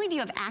 Not only do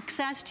you have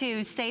access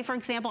to, say, for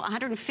example,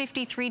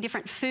 153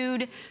 different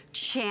food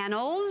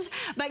channels,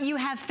 but you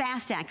have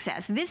fast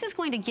access. This is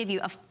going to give you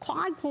a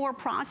quad-core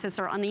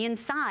processor on the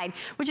inside,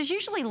 which is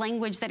usually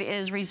language that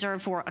is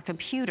reserved for a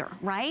computer,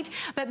 right?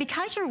 But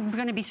because you're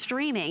going to be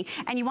streaming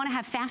and you want to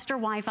have faster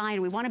Wi-Fi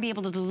and we want to be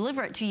able to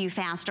deliver it to you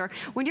faster,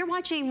 when you're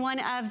watching one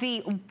of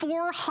the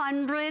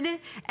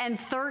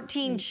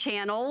 413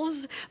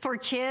 channels for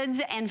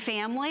kids and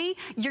family,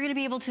 you're going to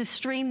be able to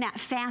stream that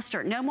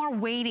faster. No more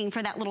waiting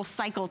for that little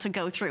cycle to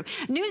go through.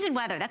 News and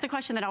weather, that's a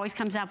question that always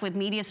comes up with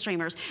media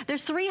streamers.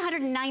 There's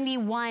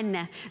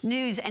 391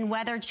 news and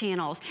weather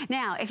channels.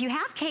 Now, if you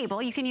have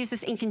cable, you can use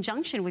this in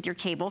conjunction with your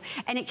cable,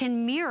 and it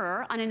can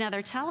mirror on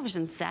another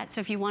television set.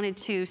 So if you wanted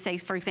to, say,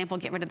 for example,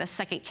 get rid of the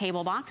second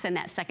cable box and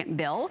that second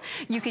bill,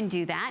 you can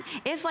do that.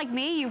 If, like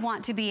me, you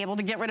want to be able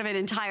to get rid of it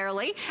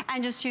entirely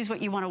and just choose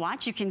what you want to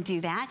watch, you can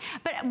do that.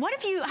 But what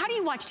if you, how do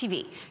you watch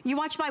TV? You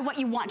watch by what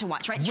you want to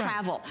watch, right?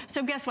 Travel.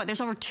 So guess what?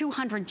 There's over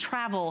 200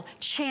 travel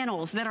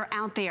channels that are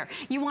out there.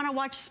 You want to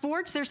watch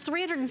sports? There's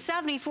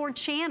 374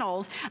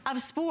 channels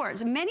of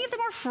sports. Many of them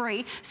are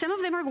free. Some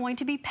of them are going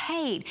to be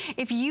paid.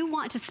 If you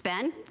want to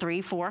spend $3,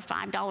 $4,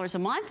 $5 a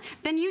month,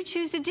 then you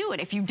choose to do it.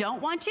 If you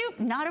don't want to,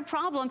 not a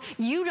problem.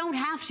 You don't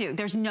have to.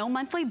 There's no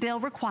monthly bill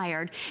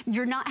required.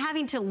 You're not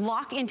having to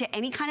lock into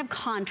any kind of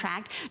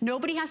contract.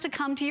 Nobody has to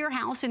come to your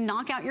house and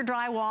knock out your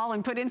drywall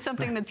and put in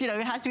something that's, you know,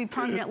 it has to be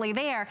permanently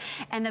there.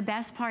 And the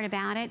best part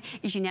about it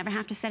is you never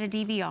have to set a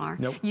DVR.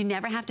 Nope. You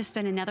never have to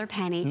spend another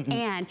penny.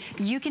 And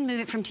you can move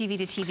it from TV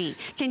to TV.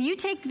 Can you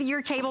take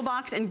your cable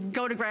box and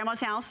go to grandma's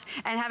house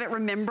and have it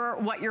remember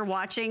what you're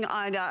watching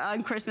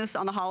on Christmas,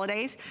 on the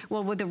holidays?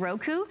 Well, with the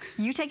Roku,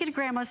 you take it to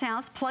grandma's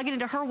house, plug it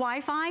into her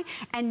Wi-Fi,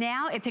 and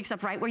now it picks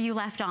up right where you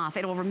left off.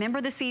 It will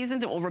remember the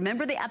seasons, it will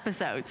remember the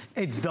episodes.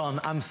 It's done,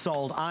 I'm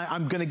sold.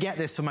 I'm gonna get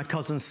this for my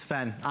cousin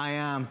Sven, I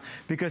am.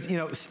 Because, you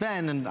know,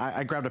 Sven, and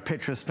I grabbed a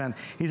picture of Sven,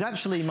 he's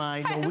actually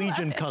my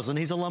Norwegian cousin,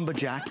 he's a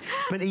lumberjack,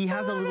 but he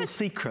has a little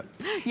secret.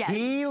 Yes.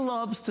 He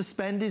loves to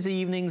spend his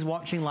evenings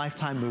watching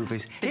Lifetime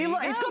movies. He's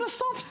got a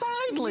soft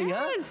side, Leah.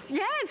 Yes,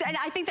 yes, and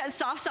I think that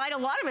soft side a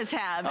lot of us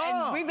have,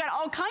 and we've got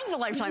all kinds of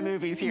Lifetime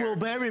movies here. Well,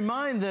 bear in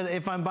mind that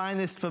if I'm buying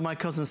this for my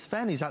cousin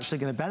Sven, he's actually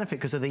going to benefit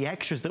because of the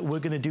extras that we're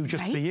going to do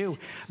just for you.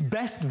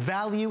 Best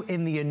value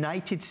in the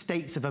United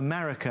States of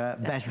America,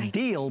 best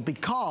deal,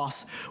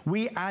 because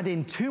we add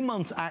in 2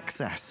 months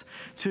access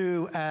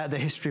to the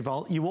History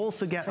Vault. You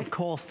also get, of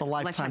course, the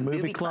Lifetime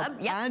Movie Club,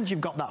 and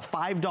you've got that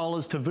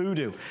 $5 to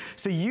Voodoo.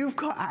 So you've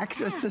got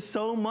access to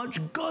so much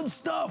good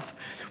stuff.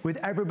 With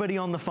everybody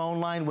on the phone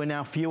line, we're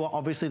now fewer,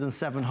 obviously, than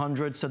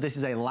 700, so this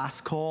is a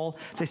last call.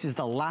 This is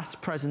the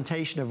last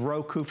presentation of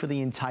Roku for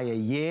the entire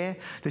year.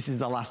 This is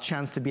the last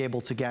chance to be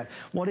able to get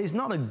what is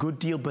not a good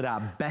deal, but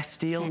our best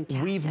deal.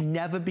 Fantastic. We've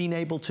never been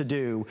able to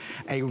do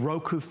a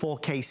Roku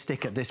 4K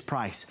stick at this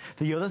price.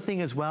 The other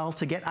thing as well,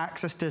 to get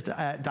access to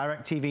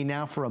DirecTV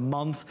now for a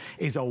month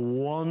is a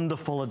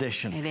wonderful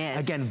addition. It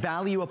is. Again,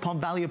 value upon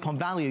value upon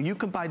value. You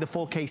can buy the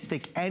 4K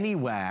stick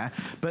anywhere,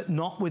 but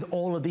not with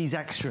all of these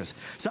extras.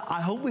 So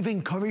I hope we've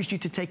encouraged you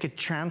to take a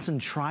chance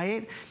and try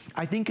it.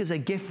 I think as a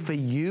gift for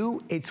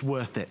you, it's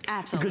worth it.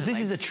 Absolutely. Because this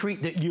is a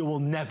treat that you will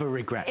never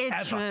regret.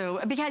 It's true.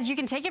 Because you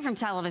can take it from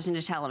television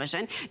to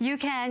television. You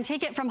can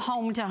take it from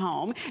home to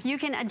home. You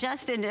can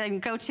adjust it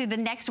and go to the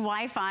next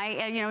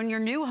Wi-Fi, you know, in your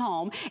new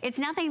home. It's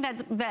nothing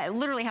that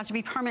literally has to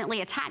be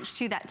permanently attached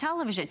to that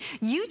television.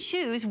 You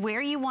choose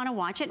where you want to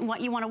watch it and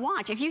what you want to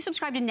watch. If you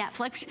subscribe to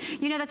Netflix,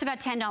 you know that's about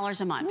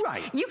 $10 a month.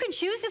 Right. You can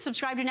choose to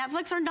subscribe to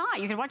Netflix or not.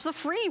 You can watch the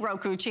free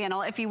Roku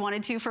channel if you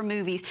wanted to for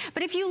movies.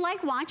 But if you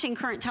like watching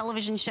current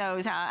television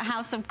shows,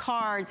 House of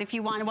Cards, if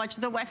you want to watch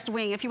The West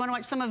Wing, if you want to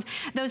watch some of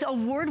those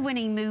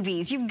award-winning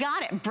movies, you've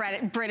got it.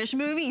 British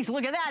movies.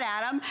 Look at that,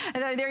 Adam.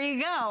 There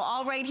you go.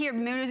 All right here,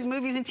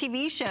 movies and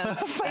TV shows.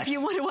 Perfect. If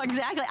you want to,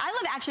 exactly. I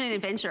love action and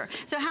adventure.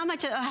 So how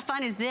much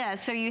fun is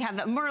this? So you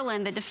have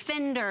Merlin, The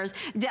Defenders,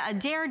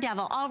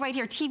 Daredevil, all right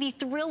here. TV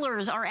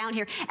thrillers are out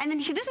here. And then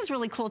this is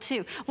really cool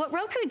too. What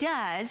Roku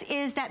does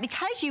is that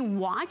because you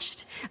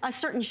watched a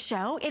certain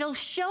show, it'll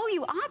show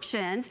you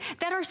options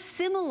that are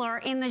similar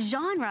in the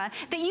genre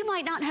that you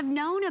might not have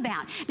known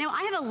about. Now,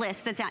 I have a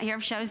list that's out here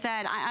of shows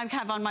that I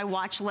have on my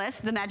watch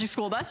list. The Magic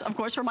School Bus, of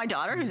course, for my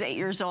daughter, who's 8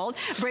 years old.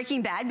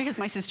 Breaking Bad, because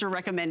my sister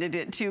recommended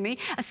it to me.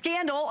 A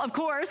Scandal, of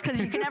course, because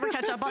you can never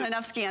catch up on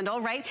enough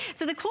Scandal, right?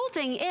 So the cool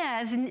thing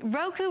is,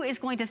 Roku is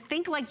going to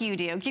think like you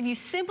do, give you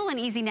simple and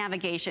easy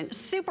navigation,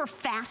 super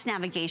fast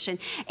navigation,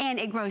 and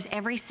it grows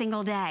every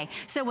single day.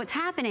 So what's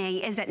happening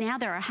is that now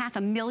there are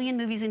 500,000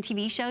 movies and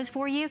TV shows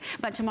for you,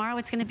 but tomorrow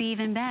it's going to be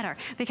even better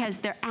because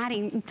they're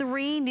adding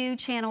 3 new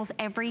channels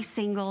every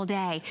single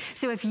day.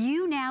 So if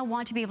you now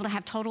want to be able to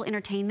have total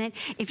entertainment,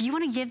 if you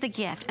want to give the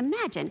gift,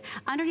 imagine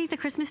underneath the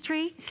Christmas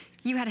tree,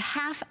 you had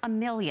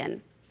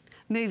 500,000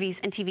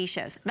 movies, and TV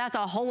shows. That's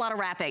a whole lot of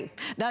wrapping.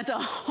 That's a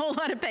whole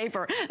lot of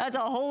paper. That's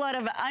a whole lot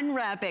of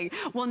unwrapping.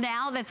 Well,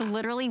 now that's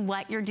literally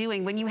what you're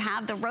doing when you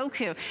have the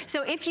Roku.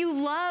 So if you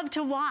love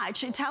to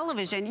watch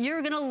television,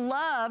 you're gonna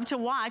love to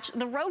watch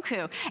the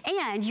Roku.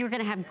 And you're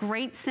gonna have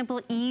great,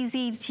 simple,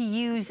 easy to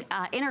use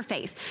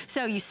interface.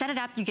 So you set it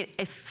up, you get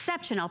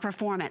exceptional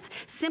performance.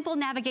 Simple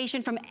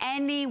navigation from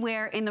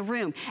anywhere in the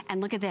room.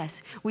 And look at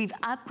this. We've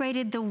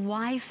upgraded the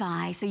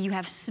Wi-Fi so you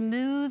have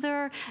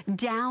smoother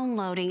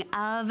downloading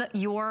of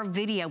your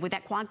video with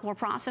that quad-core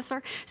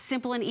processor.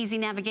 Simple and easy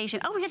navigation.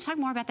 Oh, we got to talk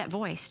more about that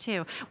voice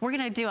too. We're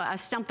gonna do a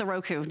Stump the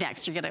Roku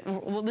next. You're gonna,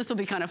 well, this will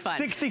be kind of fun.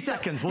 60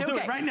 seconds, we'll do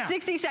it right now.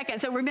 60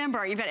 seconds, so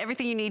remember, you've got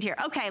everything you need here.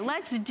 Okay,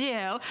 let's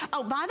do,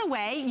 oh, by the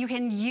way, you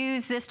can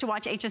use this to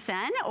watch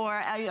HSN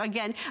or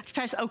again,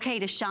 press OK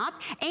to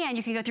shop, and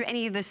you can go through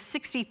any of the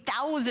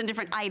 60,000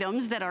 different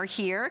items that are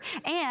here.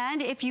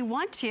 And if you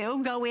want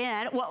to go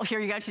in, well, here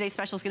you go, today's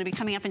special is gonna be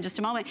coming up in just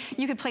a moment.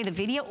 You can play the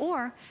video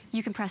or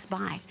you can press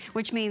buy,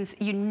 which means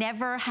you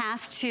never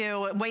have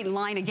to wait in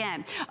line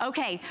again.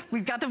 Okay,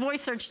 we've got the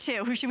voice search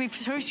too. Who should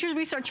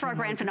we search for our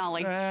grand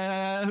finale?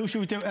 Who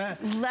should we do?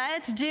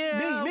 Let's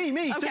do...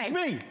 Me, okay. search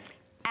me.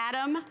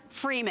 Adam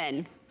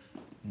Freeman.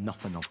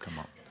 Nothing will come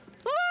up.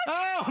 Look,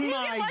 oh you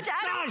my can watch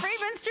Adam gosh.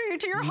 Freeman's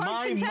to your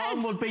heart's content. My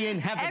mom would be in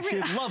heaven.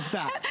 She'd love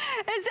that.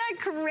 Is that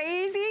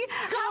crazy?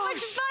 Gosh. How much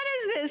fun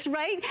is this,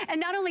 right? And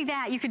not only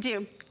that, you could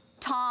do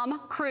Tom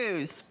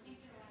Cruise.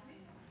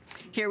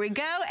 Here we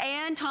go,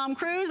 and Tom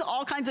Cruise,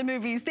 all kinds of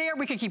movies there.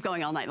 We could keep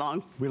going all night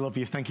long. We love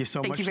you. Thank you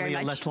so much,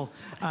 Leah Little.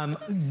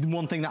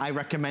 One thing that I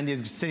recommend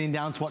is sitting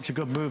down to watch a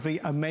good movie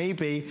and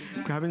maybe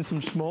grabbing some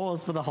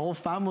s'mores for the whole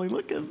family.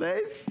 Look at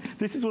this.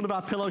 This is one of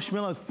our pillow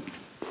schmillos.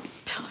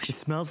 It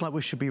smells like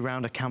we should be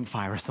around a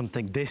campfire or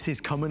something. This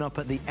is coming up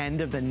at the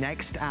end of the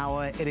next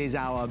hour. It is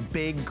our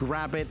big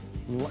grab it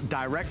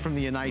direct from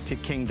the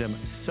United Kingdom.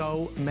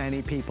 So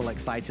many people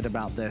excited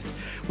about this.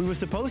 We were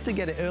supposed to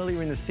get it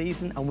earlier in the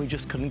season and we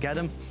just couldn't get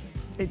them.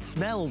 It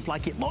smells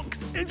like it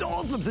looks. It's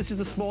awesome. This is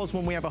the s'mores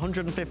one. We have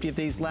 150 of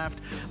these left.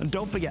 And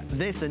don't forget,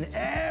 this and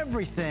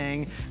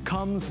everything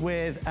comes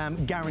with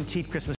guaranteed Christmas